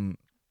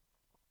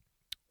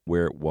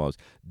 Where it was.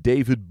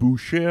 David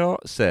Boucher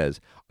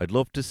says, I'd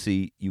love to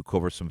see you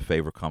cover some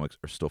favourite comics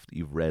or stuff that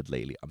you've read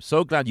lately. I'm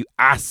so glad you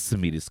asked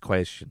me this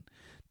question,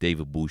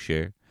 David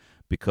Boucher,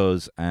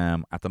 because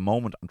at the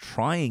moment I'm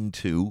trying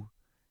to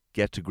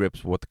get to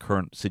grips with what the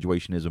current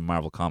situation is in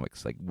Marvel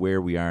Comics, like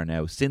where we are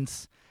now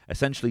since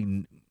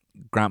essentially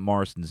Grant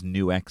Morrison's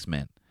new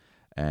X-Men,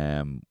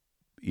 in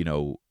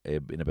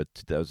about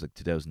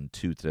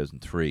 2002,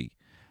 2003.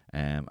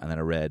 And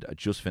then I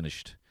just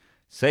finished,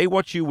 say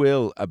what you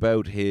will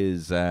about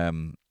his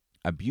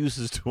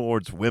abuses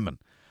towards women,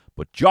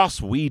 but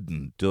Joss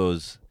Whedon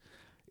does.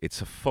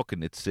 It's a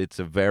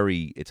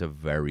very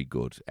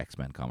good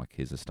X-Men comic.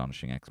 His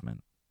Astonishing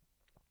X-Men.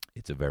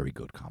 It's a very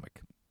good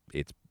comic.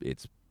 It's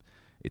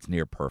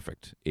near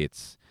perfect.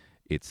 It's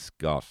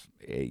got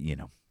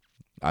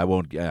I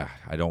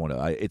don't want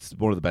to. It's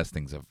one of the best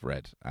things I've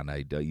read, and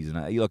he's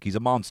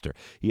a monster.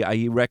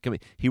 He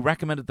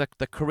recommended that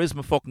the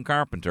charisma fucking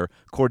Carpenter,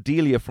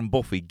 Cordelia from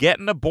Buffy, get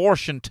an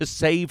abortion to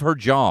save her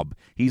job.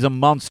 He's a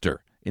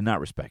monster in that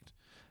respect,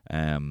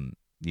 but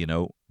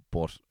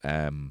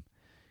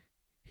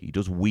he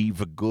does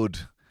weave a good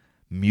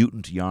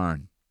mutant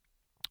yarn.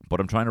 But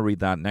I'm trying to read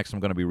that. Next,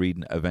 I'm going to be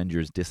reading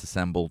Avengers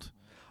Disassembled.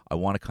 I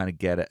want to kind of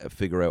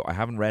figure out. I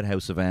haven't read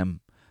House of M,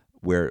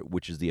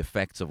 which is the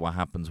effects of what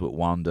happens with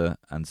Wanda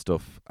and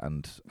stuff,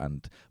 and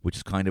which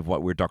is kind of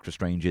where Doctor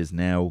Strange is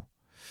now.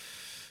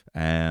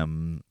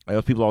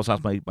 People always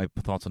ask my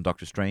thoughts on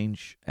Doctor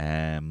Strange,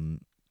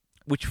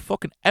 which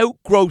fucking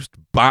outgrossed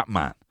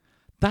Batman.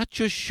 That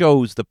just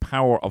shows the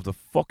power of the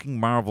fucking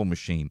Marvel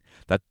machine.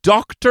 That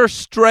Doctor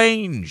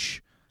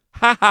Strange,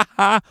 ha ha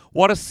ha!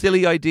 What a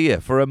silly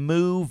idea for a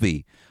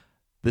movie.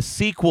 The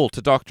sequel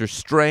to Doctor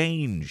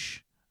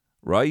Strange,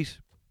 right,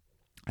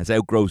 has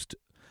outgrossed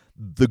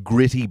the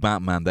gritty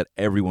Batman that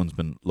everyone's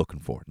been looking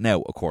for.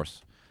 Now, of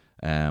course,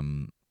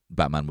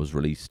 Batman was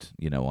released,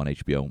 on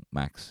HBO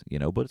Max,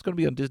 but it's going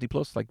to be on Disney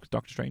Plus, like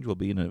Doctor Strange will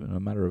be in a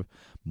matter of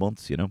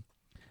months,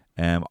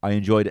 I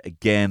enjoyed it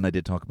again. I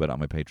did talk about it on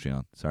my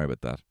Patreon. Sorry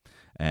about that.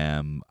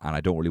 And I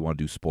don't really want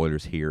to do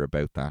spoilers here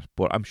about that,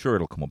 but I'm sure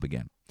it'll come up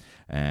again.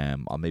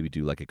 I'll maybe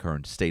do like a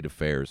current state of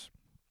affairs.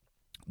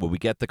 When we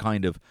get the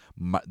kind of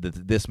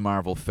this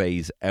Marvel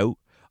phase out,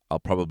 I'll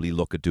probably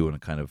look at doing a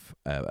kind of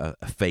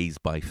a phase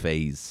by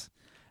phase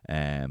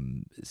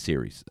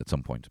series at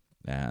some point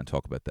and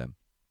talk about them.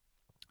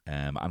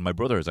 And my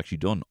brother has actually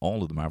done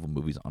all of the Marvel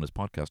movies on his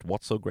podcast,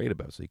 What's So Great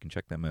About, so you can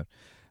check them out.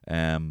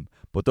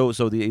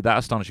 That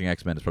Astonishing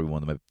X-Men is probably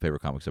one of my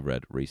favorite comics I've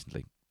read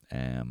recently.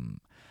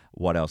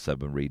 What else I've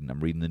been reading? I'm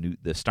reading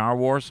the Star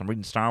Wars. I'm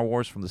reading Star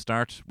Wars from the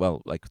start.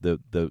 Well, like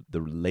the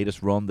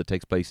latest run that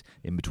takes place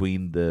in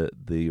between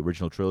the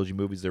original trilogy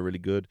movies. They're really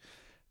good.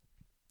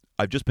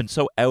 I've just been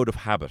so out of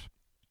habit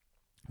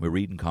with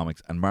reading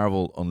comics, and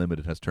Marvel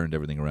Unlimited has turned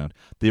everything around.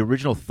 The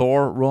original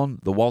Thor run,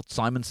 the Walt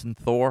Simonson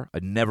Thor,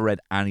 I'd never read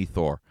any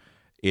Thor.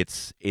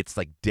 It's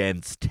like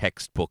dense,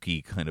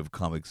 textbooky kind of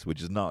comics, which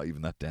is not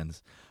even that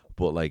dense,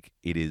 but like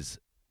it is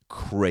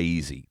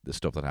crazy, the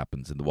stuff that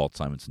happens in the Walt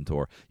Simonson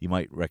Thor. You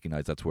might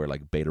recognize that's where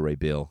like Beta Ray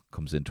Bill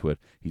comes into it.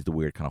 He's the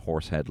weird kind of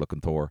horse head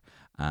looking Thor,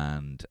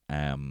 and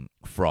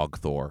Frog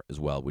Thor as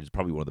well, which is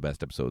probably one of the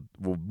best episodes,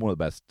 one of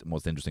the best,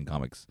 most interesting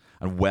comics,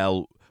 and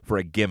well for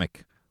a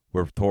gimmick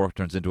where Thor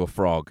turns into a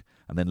frog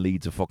and then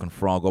leads a fucking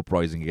frog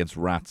uprising against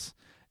rats.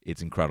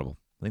 It's incredible.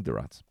 I think they're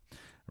rats.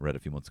 I read it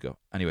a few months ago.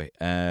 Anyway,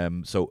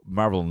 so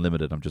Marvel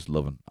Unlimited I'm just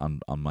loving on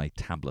my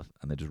tablet,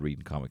 and then just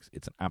reading comics.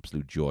 It's an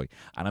absolute joy.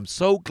 And I'm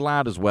so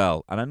glad as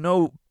well. And I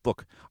know,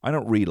 look, I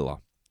don't read a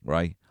lot,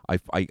 right?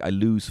 I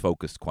lose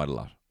focus quite a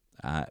lot.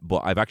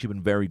 But I've actually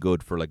been very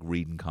good for like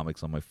reading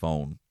comics on my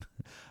phone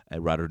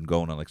rather than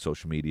going on like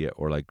social media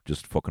or like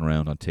just fucking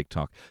around on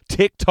TikTok.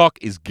 TikTok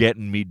is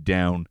getting me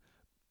down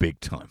big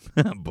time,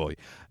 boy.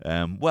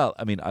 Well,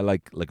 I mean, I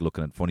like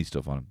looking at funny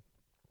stuff on him,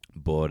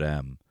 but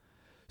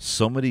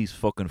some of these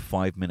fucking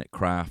 5-minute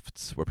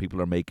crafts where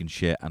people are making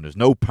shit and there's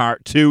no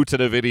part 2 to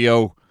the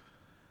video.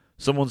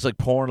 Someone's like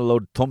pouring a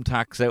load of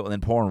thumbtacks out and then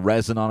pouring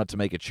resin on it to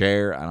make a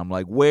chair, and I'm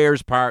like,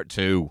 where's part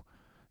 2?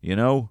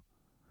 And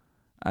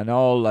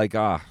all like,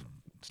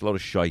 it's a lot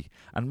of shite.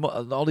 And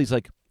all these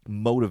like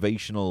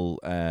motivational,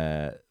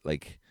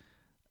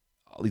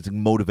 all these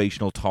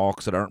motivational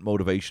talks that aren't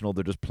motivational.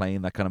 They're just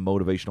playing that kind of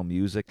motivational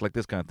music, like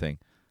this kind of thing.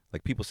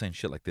 Like people saying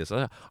shit like this.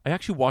 I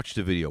actually watched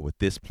a video with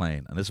this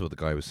playing, and this is what the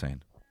guy was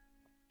saying.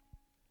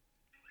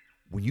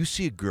 When you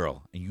see a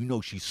girl and you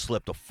know she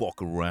slept the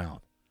fuck around,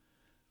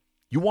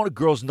 you want a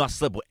girl who's not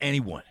slept with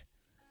anyone.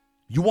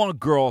 You want a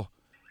girl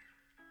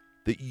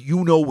that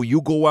when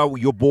you go out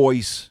with your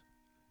boys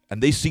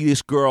and they see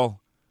this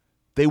girl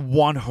They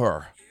want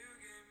her,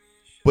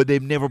 but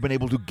they've never been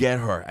able to get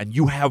her, and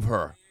you have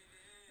her,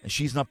 and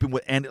she's not been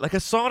with any. Like, I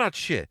saw that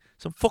shit.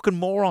 Some fucking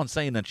moron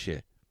saying that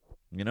shit.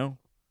 You know?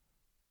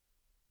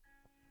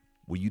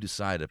 Well, you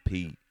decide that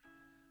pee.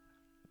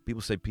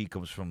 People say pee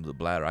comes from the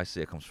bladder. I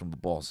say it comes from the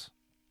balls.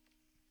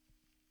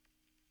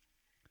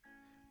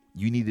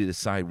 You need to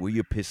decide where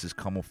your piss is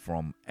coming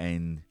from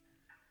and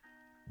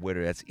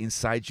whether that's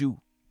inside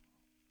you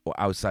or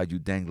outside you,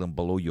 dangling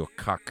below your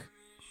cock.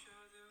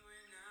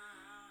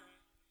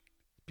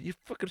 You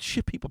fucking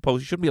shit people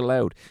post. You shouldn't be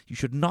allowed. You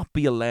should not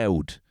be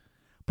allowed.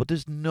 But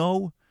there's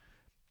no...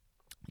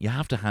 You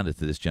have to hand it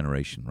to this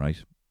generation,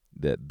 right?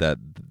 That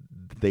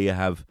they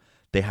have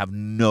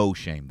no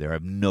shame. They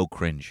have no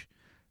cringe.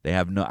 They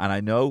have no... And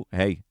I know,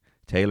 hey,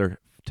 Taylor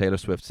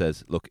Swift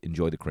says, look,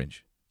 enjoy the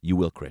cringe. You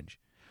will cringe.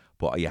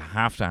 But you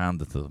have to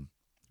hand it to them,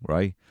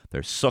 right?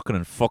 They're sucking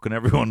and fucking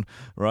everyone,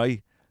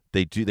 right?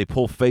 They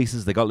pull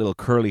faces. They got little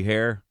curly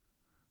hair,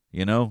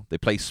 you know? They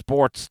play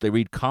sports. They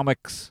read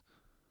comics.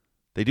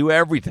 They do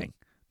everything.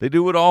 They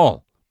do it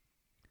all.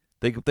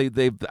 They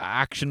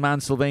Action Man,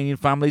 Sylvanian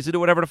families. They do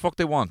whatever the fuck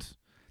they want.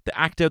 They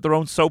act out their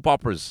own soap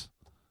operas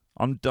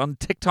on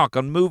TikTok,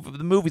 on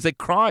the movies. They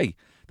cry.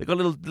 They got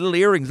little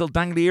earrings, little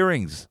dangly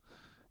earrings.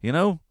 You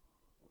know?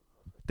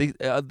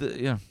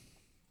 Yeah.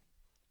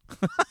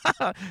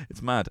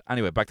 It's mad.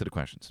 Anyway, back to the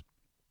questions.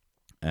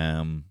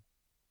 Greatest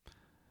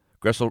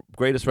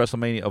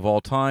WrestleMania of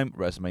all time,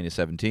 WrestleMania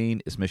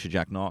 17. It's Mr.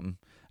 Jack Naughton.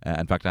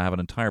 In fact, I have an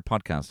entire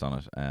podcast on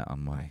it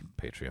on my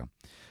Patreon.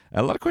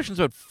 A lot of questions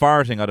about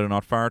farting. I do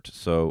not fart,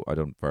 so I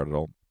don't fart at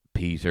all.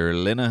 Peter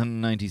Linehan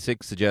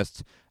 96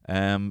 suggests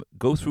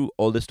go through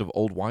a list of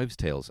old wives'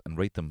 tales and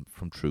rate them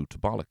from true to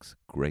bollocks.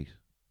 Great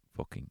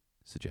fucking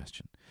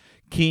suggestion.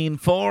 Keen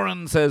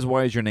Foran says,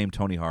 why is your name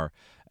Tony Horror?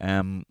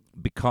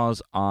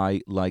 Because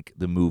I like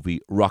the movie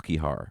Rocky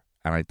Horror,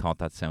 and I thought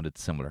that sounded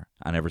similar.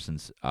 And ever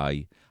since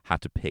I had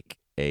to pick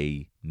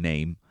a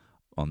name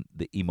on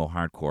the emo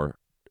hardcore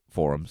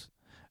forums,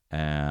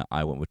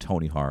 I went with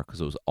Tony Horror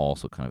because it was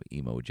also kind of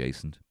emo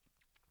adjacent.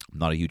 I'm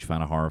not a huge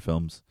fan of horror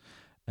films.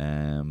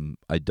 I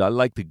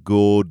like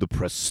the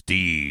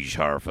prestige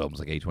horror films,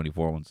 like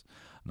A24 ones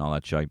and all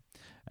that shit.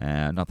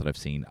 Not that I've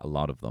seen a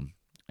lot of them.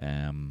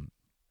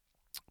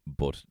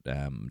 But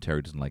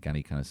Terry doesn't like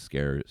any kind of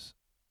scares.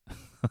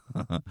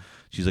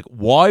 She's like,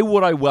 why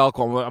would I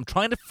welcome... I'm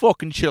trying to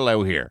fucking chill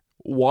out here.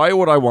 Why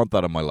would I want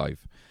that in my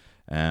life?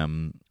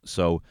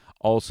 So,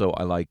 also,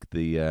 I like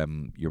the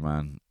your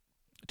man,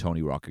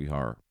 Tony Rocky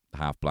Horror,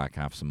 half black,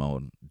 half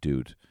Samoan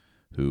dude,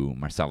 who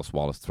Marcellus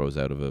Wallace throws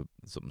out of a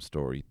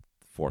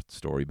fourth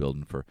story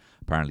building for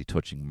apparently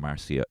touching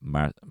what's the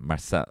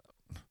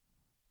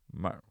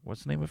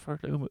name of her?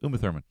 Uma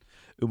Thurman.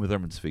 Uma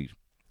Thurman's feet.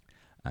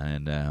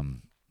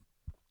 And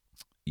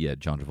yeah,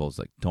 John Travolta's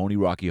like, Tony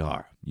Rocky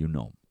Horror, you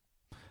know.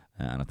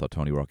 And I thought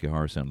Tony Rocky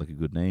Horror sounded like a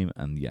good name,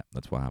 and yeah,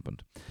 that's what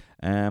happened.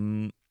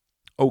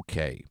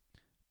 Okay.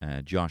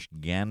 Josh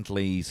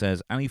Gantley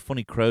says, any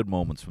funny crowd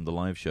moments from the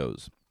live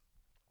shows?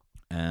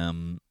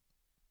 Well,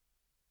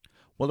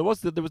 there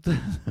was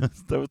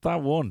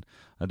that one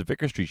at the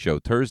Vicar Street show,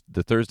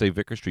 the Thursday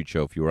Vicar Street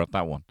show, if you were at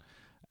that one.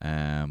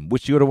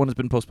 Which the other one has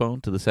been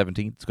postponed to the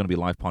 17th. It's going to be a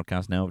live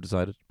podcast now, I've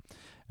decided.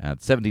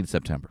 17th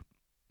September.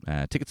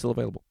 Tickets still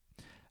available.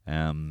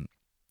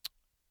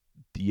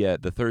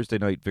 The Thursday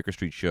night Vicar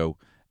Street show,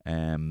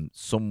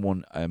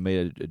 someone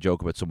made a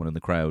joke about someone in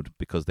the crowd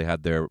because they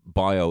had their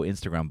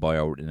Instagram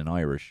bio written in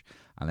Irish,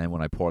 and then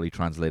when I poorly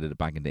translated it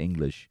back into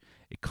English,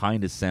 it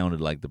kind of sounded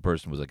like the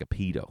person was like a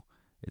pedo.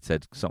 It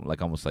said something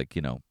like, almost like,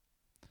 you know,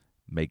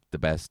 make the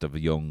best of a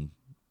young,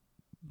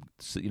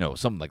 you know,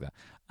 something like that.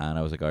 And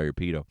I was like, oh, you're a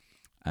pedo.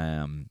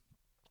 I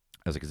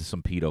was like, is this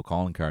some pedo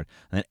calling card?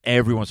 And then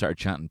everyone started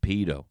chanting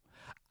pedo.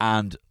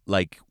 And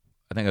like,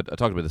 I think I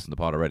talked about this in the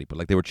pod already, but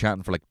like they were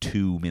chanting for like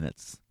 2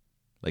 minutes.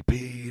 Like,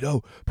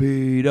 pedo,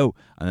 pedo.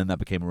 And then that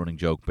became a running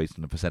joke based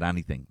on if I said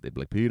anything, they'd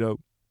be like, pedo.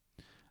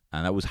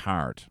 And that was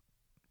hard.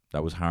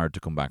 That was hard to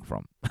come back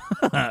from.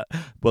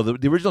 Well,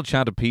 the original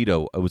chant of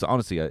pedo, it was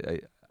honestly,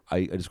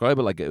 I describe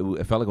it like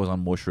it felt like I was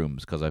on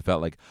mushrooms because I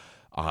felt like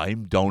I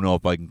don't know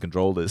if I can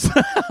control this.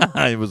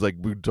 I was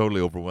like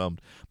totally overwhelmed.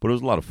 But it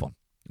was a lot of fun.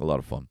 A lot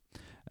of fun.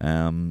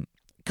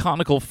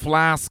 Conical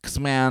Flasks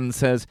Man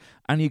says,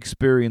 any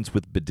experience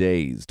with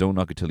bidets? Don't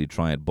knock it till you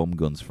try it. Bum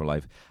guns for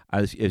life.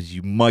 As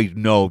you might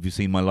know if you've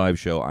seen my live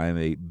show, I am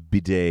a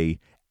bidet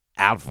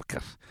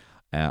advocate.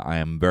 I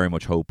am very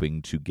much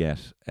hoping to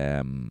get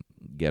a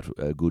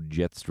good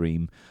jet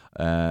stream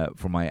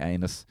for my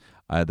anus.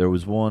 There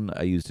was one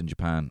I used in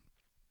Japan,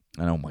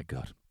 and oh my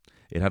god,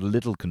 it had a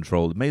little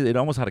control. It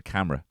almost had a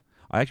camera.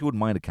 I actually wouldn't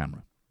mind a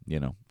camera, you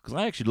know, because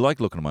I actually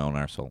like looking at my own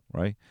arsehole,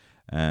 right?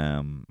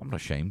 I'm not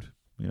ashamed.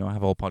 You know, I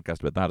have a whole podcast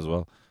about that as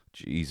well.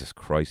 Jesus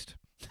Christ.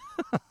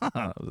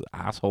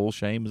 Asshole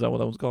shame, is that what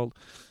that was called?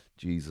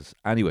 Jesus.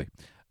 Anyway,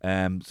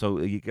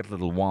 so you get a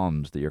little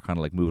wand that you're kind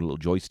of like moving a little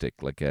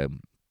joystick, like an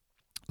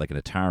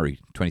Atari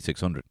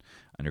 2600,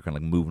 and you're kind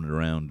of like moving it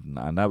around,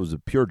 and that was a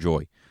pure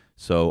joy.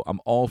 So I'm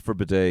all for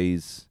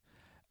bidets.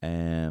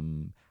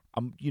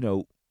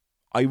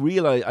 I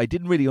realize I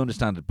didn't really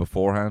understand it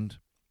beforehand,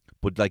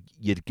 but like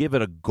you'd give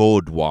it a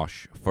good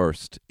wash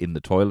first in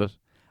the toilet,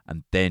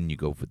 and then you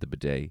go for the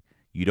bidet.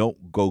 You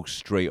don't go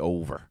straight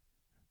over.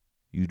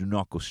 You do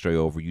not go straight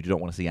over. You do not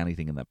want to see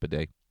anything in that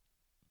bidet.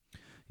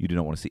 You do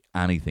not want to see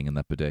anything in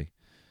that bidet.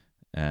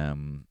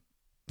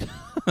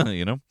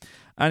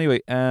 Anyway,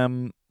 a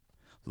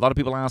lot of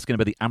people asking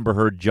about the Amber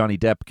Heard Johnny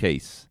Depp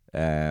case.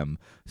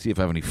 See if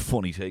I have any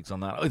funny takes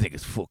on that. I think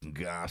it's fucking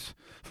gas.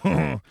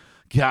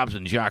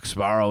 Captain Jack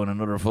Sparrow in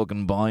another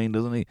fucking bind,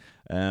 doesn't he?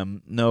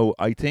 No,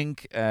 I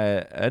think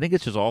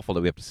it's just awful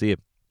that we have to see it.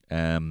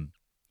 And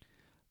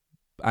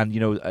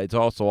it's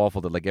also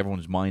awful that like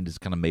everyone's mind is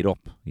kind of made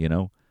up.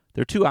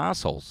 They're two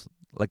assholes.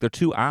 Like they're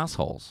two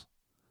assholes.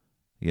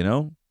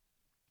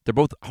 They're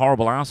both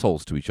horrible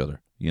assholes to each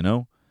other.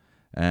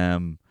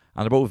 And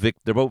they're both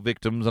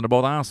victims and they're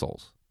both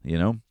assholes.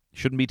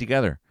 Shouldn't be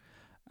together.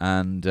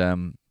 And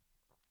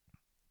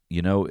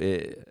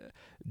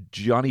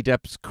Johnny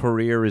Depp's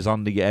career is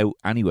on the out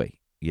anyway.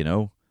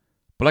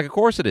 But like of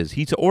course it is.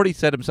 He's already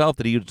said himself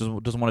that he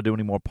doesn't want to do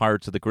any more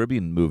Pirates of the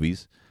Caribbean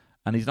movies,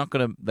 and he's not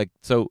gonna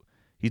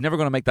he's never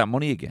gonna make that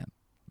money again.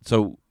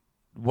 So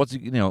what's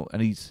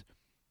and he's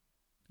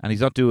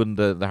not doing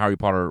the Harry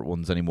Potter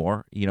ones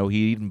anymore. He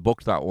even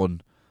booked that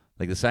one,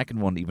 like the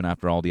second one, even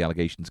after all the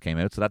allegations came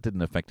out. So that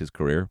didn't affect his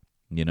career.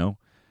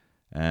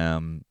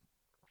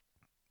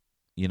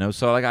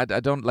 So like I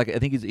don't like. I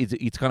think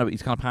he's kind of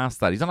past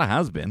that. He's not a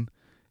has-been.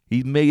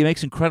 He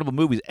makes incredible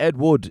movies. Ed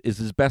Wood is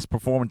his best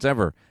performance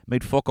ever.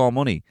 Made fuck all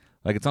money.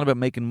 Like it's not about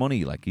making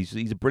money. Like he's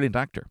a brilliant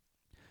actor.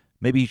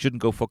 Maybe he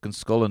shouldn't go fucking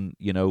sculling,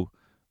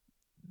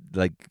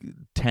 like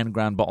 10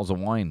 grand bottles of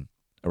wine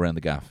around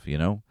the gaff,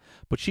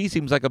 But she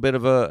seems like a bit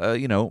of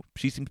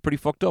she seems pretty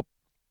fucked up,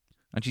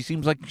 and she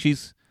seems like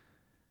she's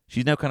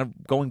now kind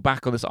of going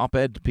back on this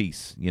op-ed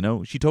piece.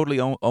 She totally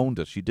owned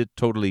it. She did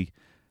totally.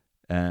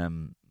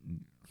 Like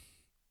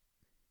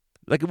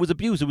it was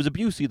abuse. It was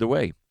abuse either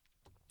way.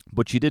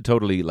 But she did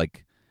totally,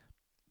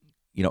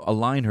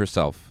 align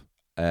herself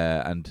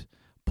and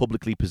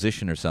publicly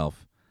position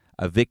herself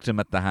a victim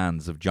at the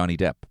hands of Johnny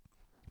Depp,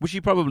 which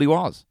she probably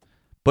was,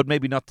 but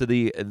maybe not to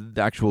the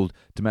actual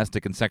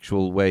domestic and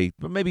sexual way.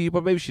 But maybe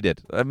she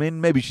did. I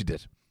mean, maybe she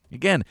did.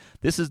 Again,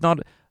 this is not.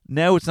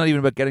 Now it's not even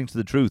about getting to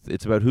the truth.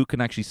 It's about who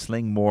can actually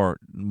sling more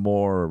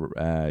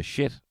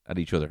shit at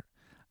each other,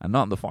 and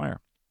not in the fire.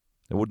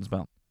 It wouldn't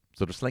smell.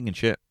 So they're slinging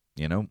shit,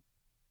 and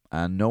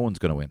no one's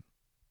going to win,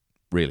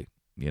 really.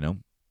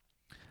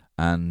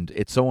 And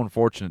it's so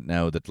unfortunate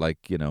now that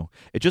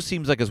it just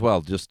seems like as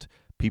well, just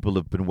people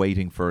have been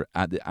waiting for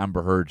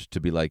Amber Heard to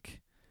be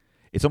like,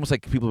 it's almost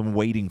like people have been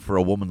waiting for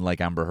a woman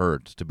like Amber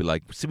Heard to be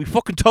like, see, we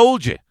fucking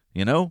told you,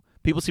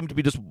 people seem to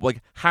be just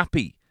like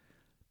happy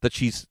that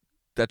she's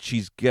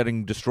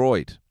getting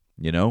destroyed,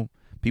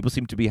 people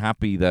seem to be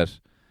happy that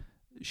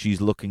she's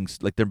looking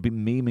like they're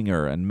memeing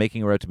her and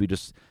making her out to be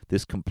just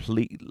this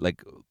complete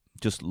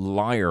just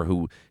liar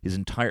who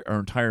her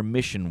entire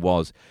mission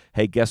was,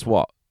 hey, guess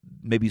what?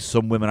 Maybe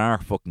some women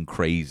are fucking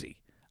crazy,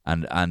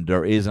 and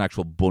there is an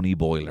actual bunny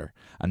boiler,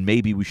 and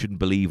maybe we shouldn't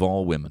believe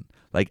all women.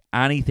 Like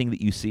anything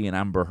that you see in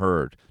Amber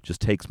Heard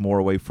just takes more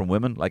away from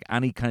women. Like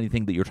any kind of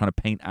thing that you're trying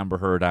to paint Amber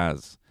Heard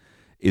as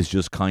is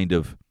just kind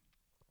of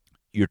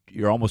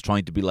you're almost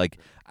trying to be like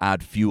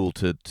add fuel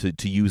to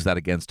use that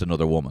against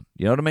another woman.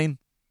 You know what I mean?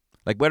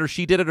 Like whether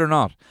she did it or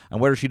not, and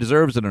whether she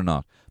deserves it or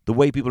not, the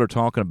way people are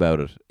talking about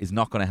it is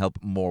not going to help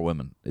more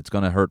women. It's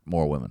going to hurt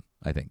more women,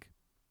 I think.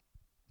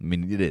 I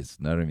mean, it is.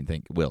 I don't even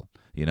think it will,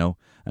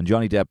 And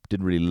Johnny Depp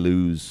didn't really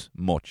lose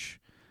much,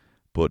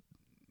 but,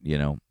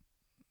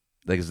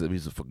 like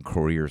his fucking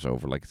career's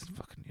over. Like, it's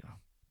fucking,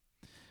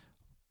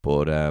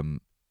 But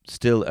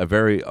still a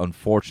very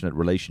unfortunate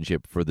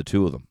relationship for the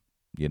two of them,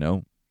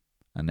 And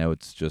now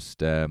it's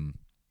just, and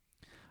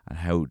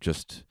how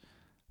just...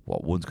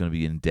 What, one's going to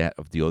be in debt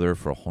of the other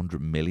for 100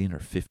 million or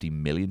 50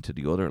 million to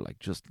the other? Like,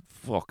 just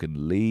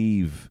fucking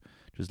leave.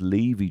 Just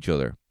leave each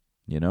other,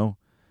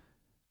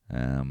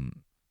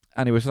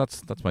 Anyway, so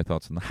that's my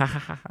thoughts on the ha ha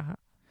ha ha ha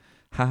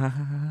ha ha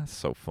ha.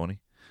 So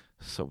funny.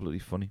 So bloody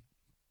funny.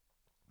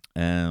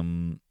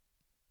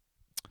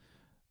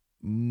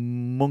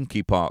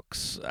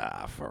 Monkeypox.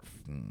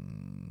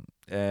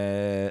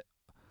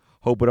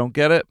 Hope I don't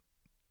get it.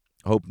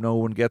 Hope no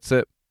one gets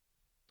it.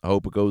 I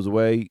hope it goes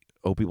away.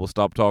 Hope people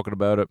stop talking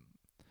about it.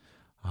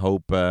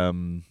 Hope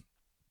Netflix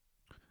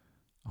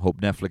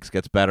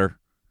gets better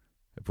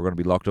if we're going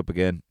to be locked up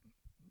again,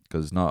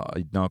 because it's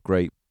not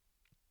great.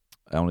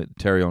 I only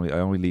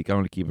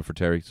keep it for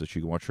Terry so she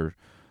can watch her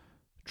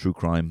true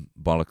crime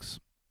bollocks.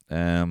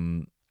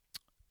 And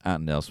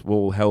else.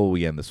 Well, how will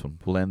we end this one?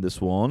 We'll end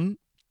this one.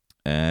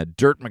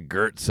 Dirt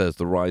McGirt says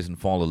the rise and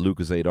fall of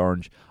Lucozade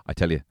Orange. I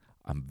tell you,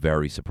 I'm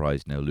very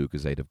surprised now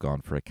Lucozade have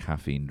gone for a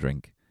caffeine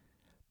drink.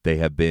 They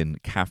have been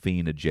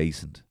caffeine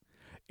adjacent.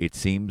 It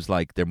seems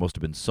like there must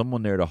have been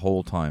someone there the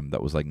whole time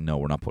that was like, no,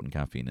 we're not putting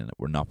caffeine in it.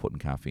 We're not putting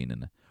caffeine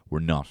in it. We're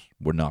not.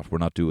 We're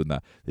not doing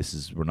that.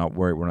 We're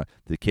not.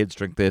 The kids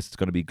drink this. It's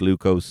going to be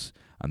glucose,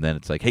 and then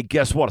it's like, hey,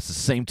 guess what? It's the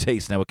same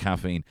taste now with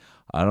caffeine.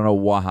 I don't know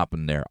what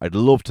happened there. I'd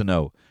love to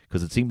know,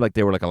 because it seemed like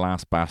they were like a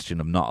last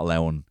bastion of not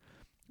allowing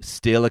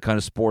still a kind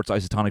of sports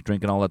isotonic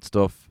drink and all that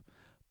stuff,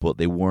 but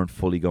they weren't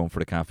fully going for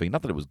the caffeine.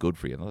 Not that it was good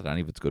for you. Not that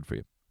any of it's good for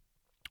you,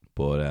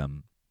 but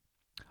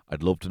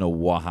I'd love to know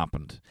what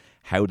happened,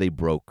 how they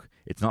broke.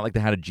 It's not like they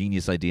had a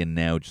genius idea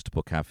now just to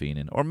put caffeine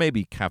in, or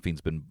maybe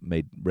caffeine's been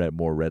made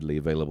more readily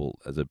available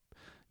as a,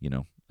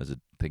 as a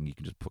thing you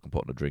can just fucking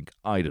put in a drink.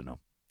 I don't know.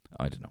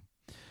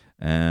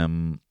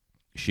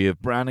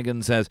 Shiv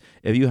Brannigan says,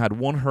 if you had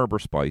one herb or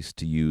spice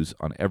to use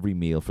on every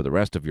meal for the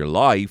rest of your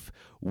life,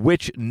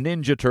 which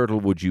Ninja Turtle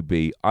would you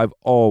be? I've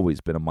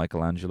always been a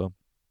Michelangelo.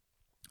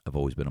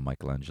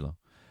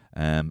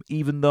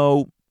 Even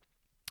though,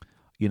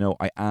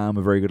 I am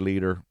a very good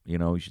leader.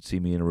 You should see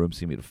me in a room,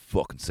 see me at a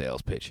fucking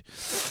sales pitch.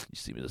 You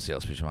see me at a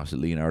sales pitch, I'm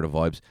absolutely Leonardo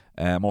vibes.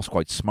 I'm also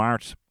quite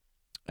smart.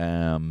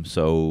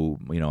 So,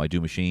 I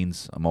do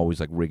machines. I'm always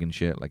like rigging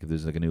shit. Like if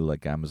there's like a new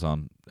like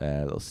Amazon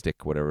little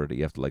stick, whatever, that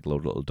you have to like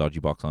load a little dodgy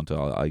box onto,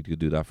 I could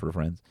do that for the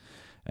friends.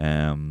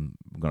 I'm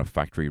going to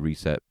factory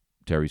reset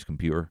Terry's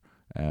computer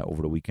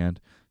over the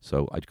weekend.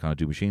 So I kind of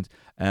do machines.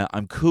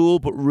 I'm cool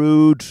but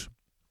rude.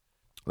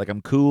 Like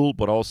I'm cool,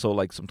 but also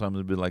like sometimes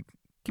I'd be like,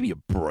 give me a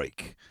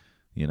break,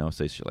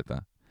 say shit like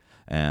that.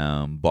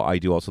 But I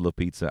do also love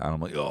pizza, and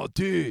I'm like, oh,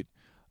 dude.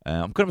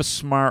 I'm kind of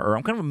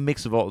a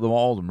mix of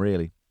all of them,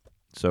 really.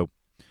 So,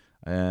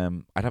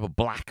 I'd have a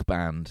black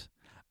band,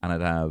 and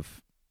I'd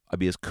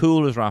be as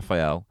cool as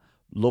Raphael,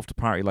 love to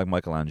party like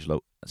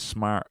Michelangelo,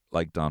 smart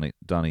like Donnie,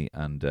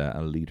 and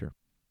a leader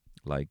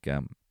like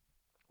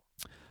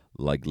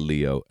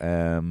Leo.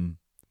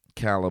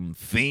 Callum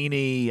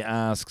Feeney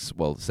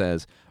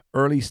says,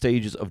 early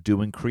stages of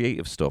doing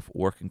creative stuff,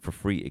 working for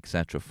free,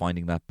 etc.,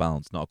 finding that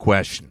balance. Not a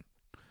question.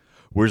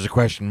 Where's the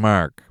question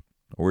mark?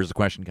 Or where's the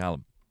question,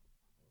 Callum?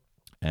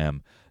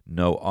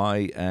 No,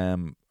 I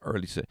am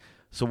early.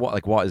 So what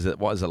is it?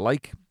 What is it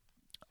like?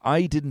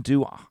 I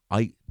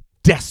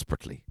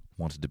desperately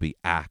wanted to be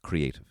a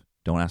creative.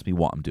 Don't ask me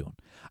what I'm doing.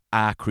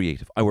 A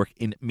creative. I work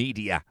in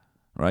media,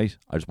 right?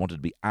 I just wanted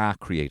to be a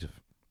creative.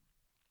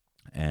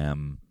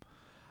 And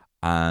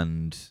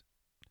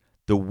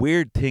the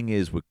weird thing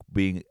is with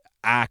being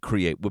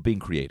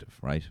creative,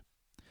 right?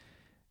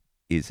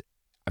 Is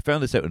I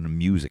found this out in a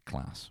music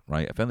class,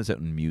 right? I found this out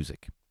in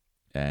music,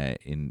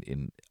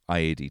 in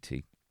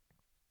IADT.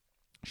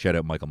 Shout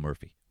out Michael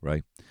Murphy,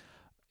 right?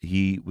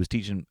 He was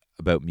teaching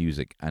about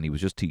music, and he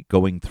was just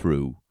going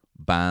through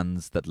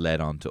bands that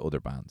led on to other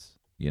bands.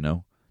 I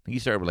think he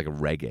started with like a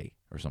reggae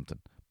or something,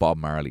 Bob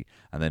Marley,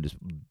 and then just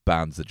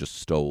bands that just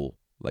stole,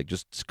 like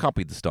just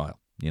copied the style,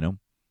 And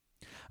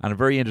a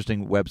very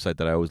interesting website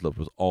that I always loved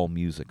was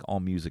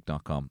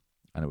allmusic.com,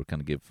 and it would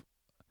kind of it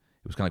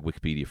was kind of like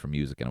Wikipedia for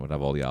music, and it would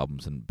have all the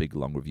albums and big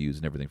long reviews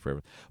and everything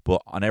forever.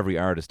 But on every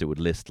artist, it would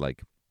list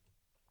like,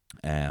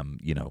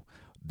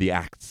 the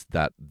acts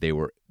that they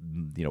were,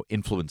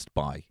 influenced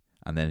by,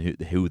 and then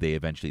who they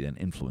eventually then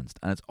influenced.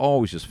 And it's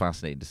always just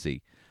fascinating to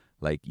see.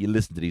 Like, you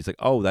listen to these, like,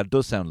 oh, that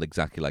does sound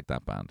exactly like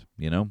that band,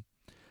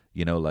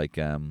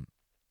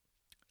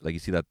 like you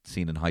see that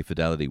scene in High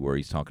Fidelity where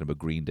he's talking about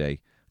Green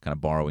Day kind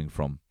of borrowing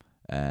from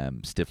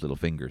Stiff Little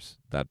Fingers,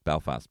 that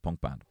Belfast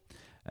punk band.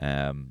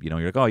 You're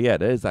like, oh yeah,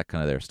 that is that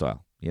kind of their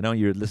style. You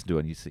listen to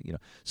it and you see,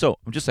 So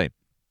I'm just saying,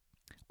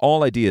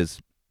 all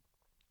ideas.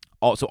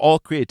 So all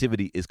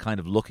creativity is kind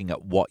of looking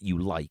at what you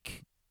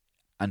like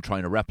and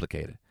trying to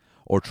replicate it,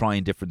 or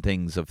trying different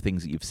things of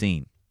things that you've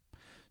seen.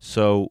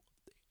 So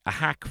a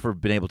hack for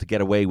being able to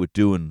get away with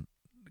doing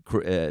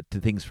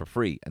things for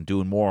free and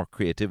doing more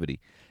creativity,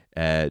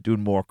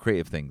 doing more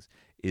creative things,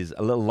 is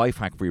a little life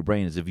hack for your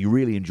brain. Is if you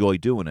really enjoy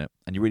doing it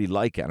and you really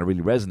like it and it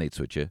really resonates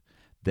with you,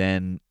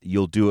 then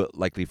you'll do it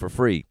likely for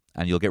free.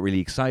 And you'll get really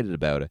excited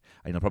about it.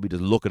 And you'll probably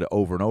just look at it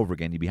over and over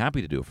again. You'd be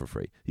happy to do it for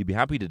free. You'd be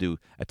happy to do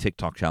a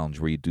TikTok challenge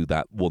where you do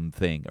that one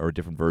thing, or a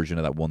different version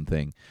of that one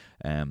thing,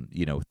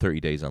 30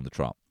 days on the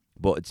trot.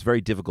 But it's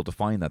very difficult to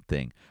find that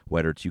thing,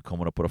 whether it's you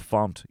coming up with a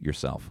font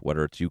yourself,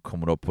 whether it's you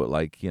coming up with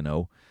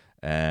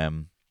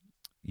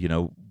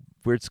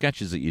weird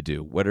sketches that you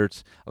do, whether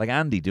it's like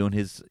Andy doing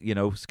his,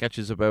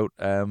 sketches about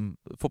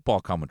football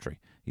commentary.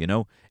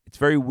 It's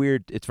very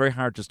weird. It's very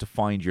hard just to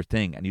find your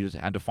thing, and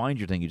to find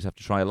your thing, you just have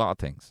to try a lot of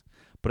things.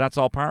 But that's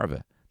all part of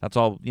it. That's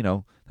all,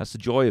 that's the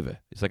joy of it.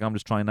 It's like, I'm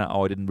just trying that.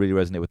 Oh, I didn't really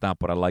resonate with that,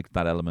 but I liked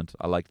that element.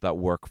 I liked that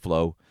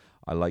workflow.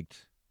 I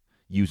liked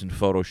using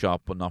Photoshop,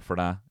 but not for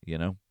that,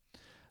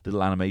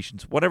 little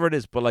animations, whatever it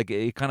is. But like,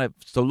 it kind of,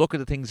 so look at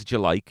the things that you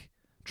like,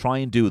 try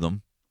and do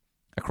them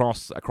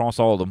across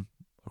all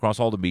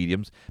the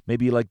mediums.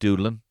 Maybe you like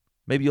doodling.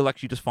 Maybe you'll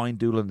actually just find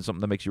doodling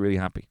something that makes you really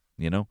happy,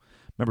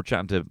 Remember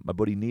chatting to my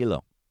buddy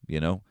Nilo,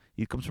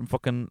 he comes from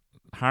fucking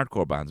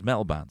hardcore bands,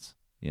 metal bands,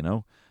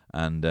 and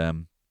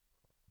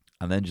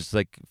then just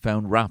like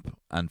found rap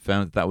and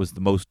found that was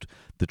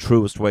the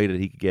truest way that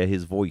he could get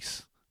his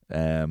voice,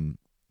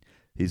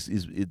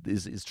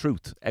 his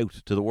truth out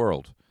to the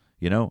world,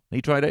 And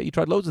he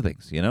tried loads of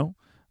things,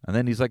 And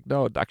then he's like,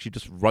 no, actually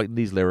just writing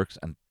these lyrics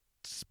and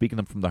speaking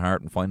them from the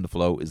heart and finding the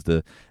flow is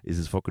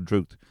his fucking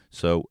truth.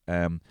 So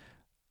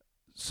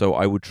so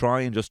I would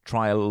try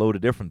a load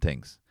of different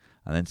things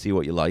and then see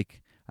what you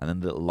like. And then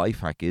the little life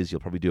hack is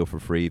you'll probably do it for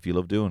free if you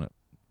love doing it.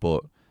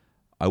 But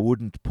I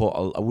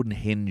wouldn't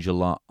hinge a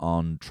lot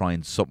on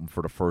trying something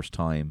for the first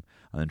time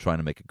and then trying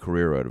to make a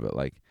career out of it.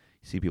 Like,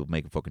 you see people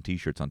making fucking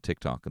t-shirts on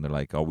TikTok and they're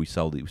like, oh, we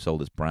sold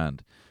this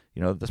brand.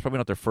 You know, that's probably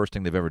not their first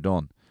thing they've ever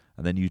done.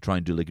 And then you try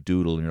and do like a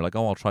doodle and you're like,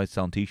 oh, I'll try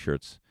selling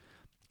t-shirts.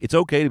 It's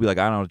okay to be like,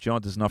 I don't know,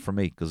 John, this is not for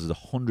me, because there's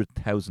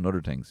 100,000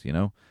 other things, you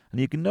know? And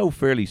you can know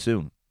fairly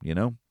soon, you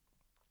know?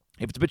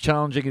 If it's a bit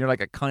challenging and you're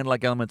like, I kind of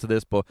like elements of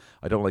this, but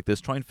I don't like this,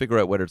 try and figure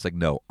out whether it's like,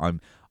 no, I'm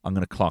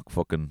going to clock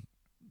fucking...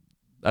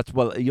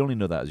 you only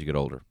know that as you get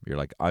older. You're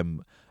like,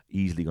 I'm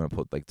easily going to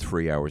put like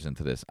 3 hours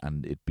into this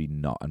and be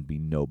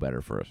no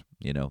better for it,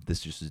 you know?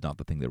 This just is not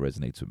the thing that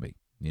resonates with me,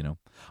 you know?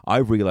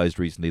 I've realized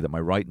recently that my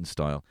writing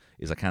style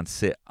is I can't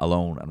sit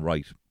alone and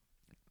write,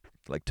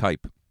 like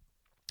type.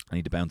 I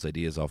need to bounce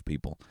ideas off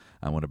people.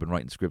 And when I've been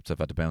writing scripts, I've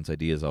had to bounce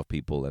ideas off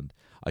people. And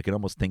I can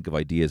almost think of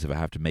ideas if I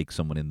have to make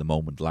someone in the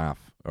moment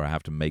laugh, or I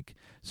have to make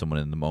someone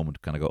in the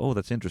moment kind of go, oh,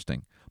 that's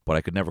interesting. But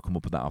I could never come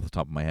up with that off the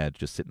top of my head,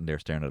 just sitting there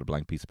staring at a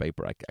blank piece of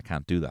paper. I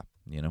can't do that,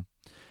 you know.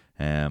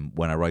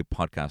 When I write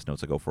podcast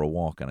notes, I go for a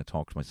walk and I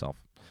talk to myself.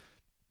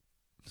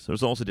 So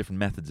there's also different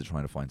methods of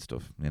trying to find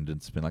stuff. And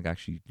it's been like,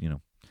 actually, you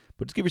know.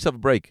 But just give yourself a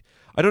break.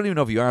 I don't even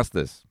know if you asked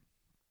this,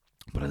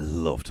 but I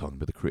love talking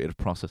about the creative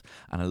process,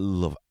 and I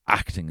love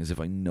acting as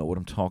if I know what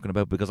I'm talking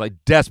about, because I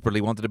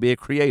desperately wanted to be a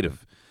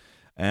creative.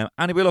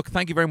 Anyway, look,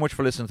 thank you very much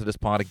for listening to this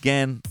pod.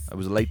 Again, I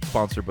was a late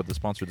sponsor, but the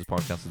sponsor of this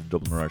podcast is the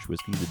Dublin Irish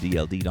Whiskey, the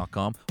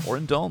DLD.com, or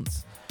in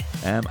Duns.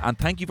 And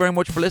thank you very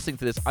much for listening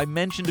to this. I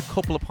mentioned a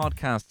couple of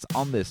podcasts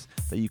on this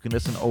that you can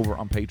listen over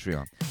on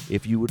Patreon.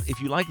 If you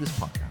like this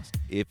podcast,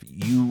 if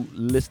you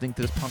listening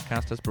to this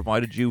podcast has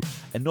provided you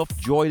enough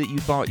joy that you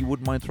thought you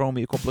wouldn't mind throwing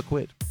me a couple of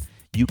quid,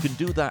 you can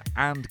do that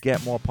and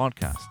get more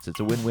podcasts. It's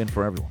a win-win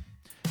for everyone.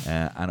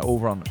 And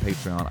over on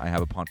Patreon, I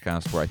have a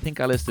podcast where I think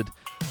I listed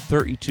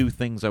 32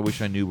 things I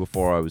wish I knew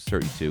before I was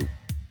 32,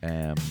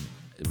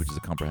 which is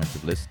a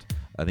comprehensive list.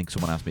 I think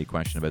someone asked me a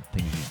question about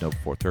things you should know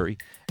before 30.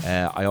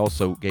 I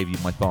also gave you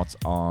my thoughts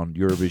on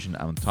Eurovision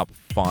and the top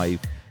 5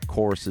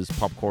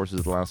 pop choruses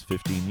of the last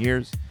 15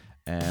 years.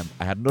 I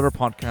had another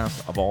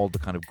podcast of all the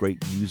kind of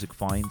great music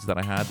finds that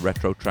I had,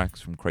 retro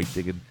tracks from crate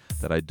digging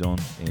that I'd done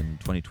in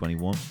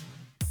 2021.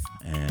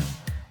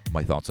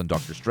 My thoughts on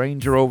Doctor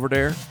Strange are over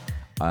there.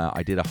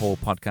 I did a whole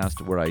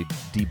podcast where I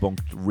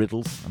debunked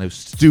riddles and how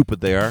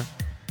stupid they are.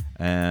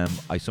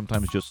 I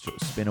sometimes just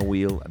spin a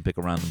wheel and pick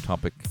a random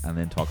topic and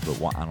then talk about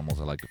what animals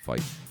I like to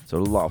fight. So a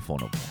lot of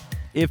fun over there.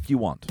 If you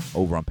want,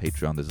 over on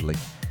Patreon, there's a link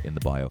in the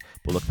bio.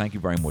 But look, thank you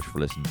very much for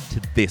listening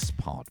to this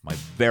pod, my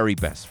very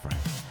best friend.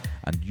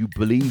 And you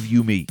believe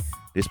you me,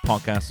 this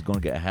podcast is going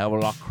to get a hell of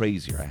a lot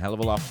crazier, a hell of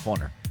a lot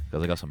funner,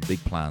 because I got some big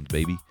plans,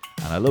 baby.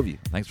 And I love you.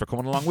 Thanks for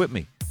coming along with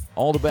me.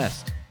 All the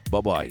best.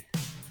 Bye-bye.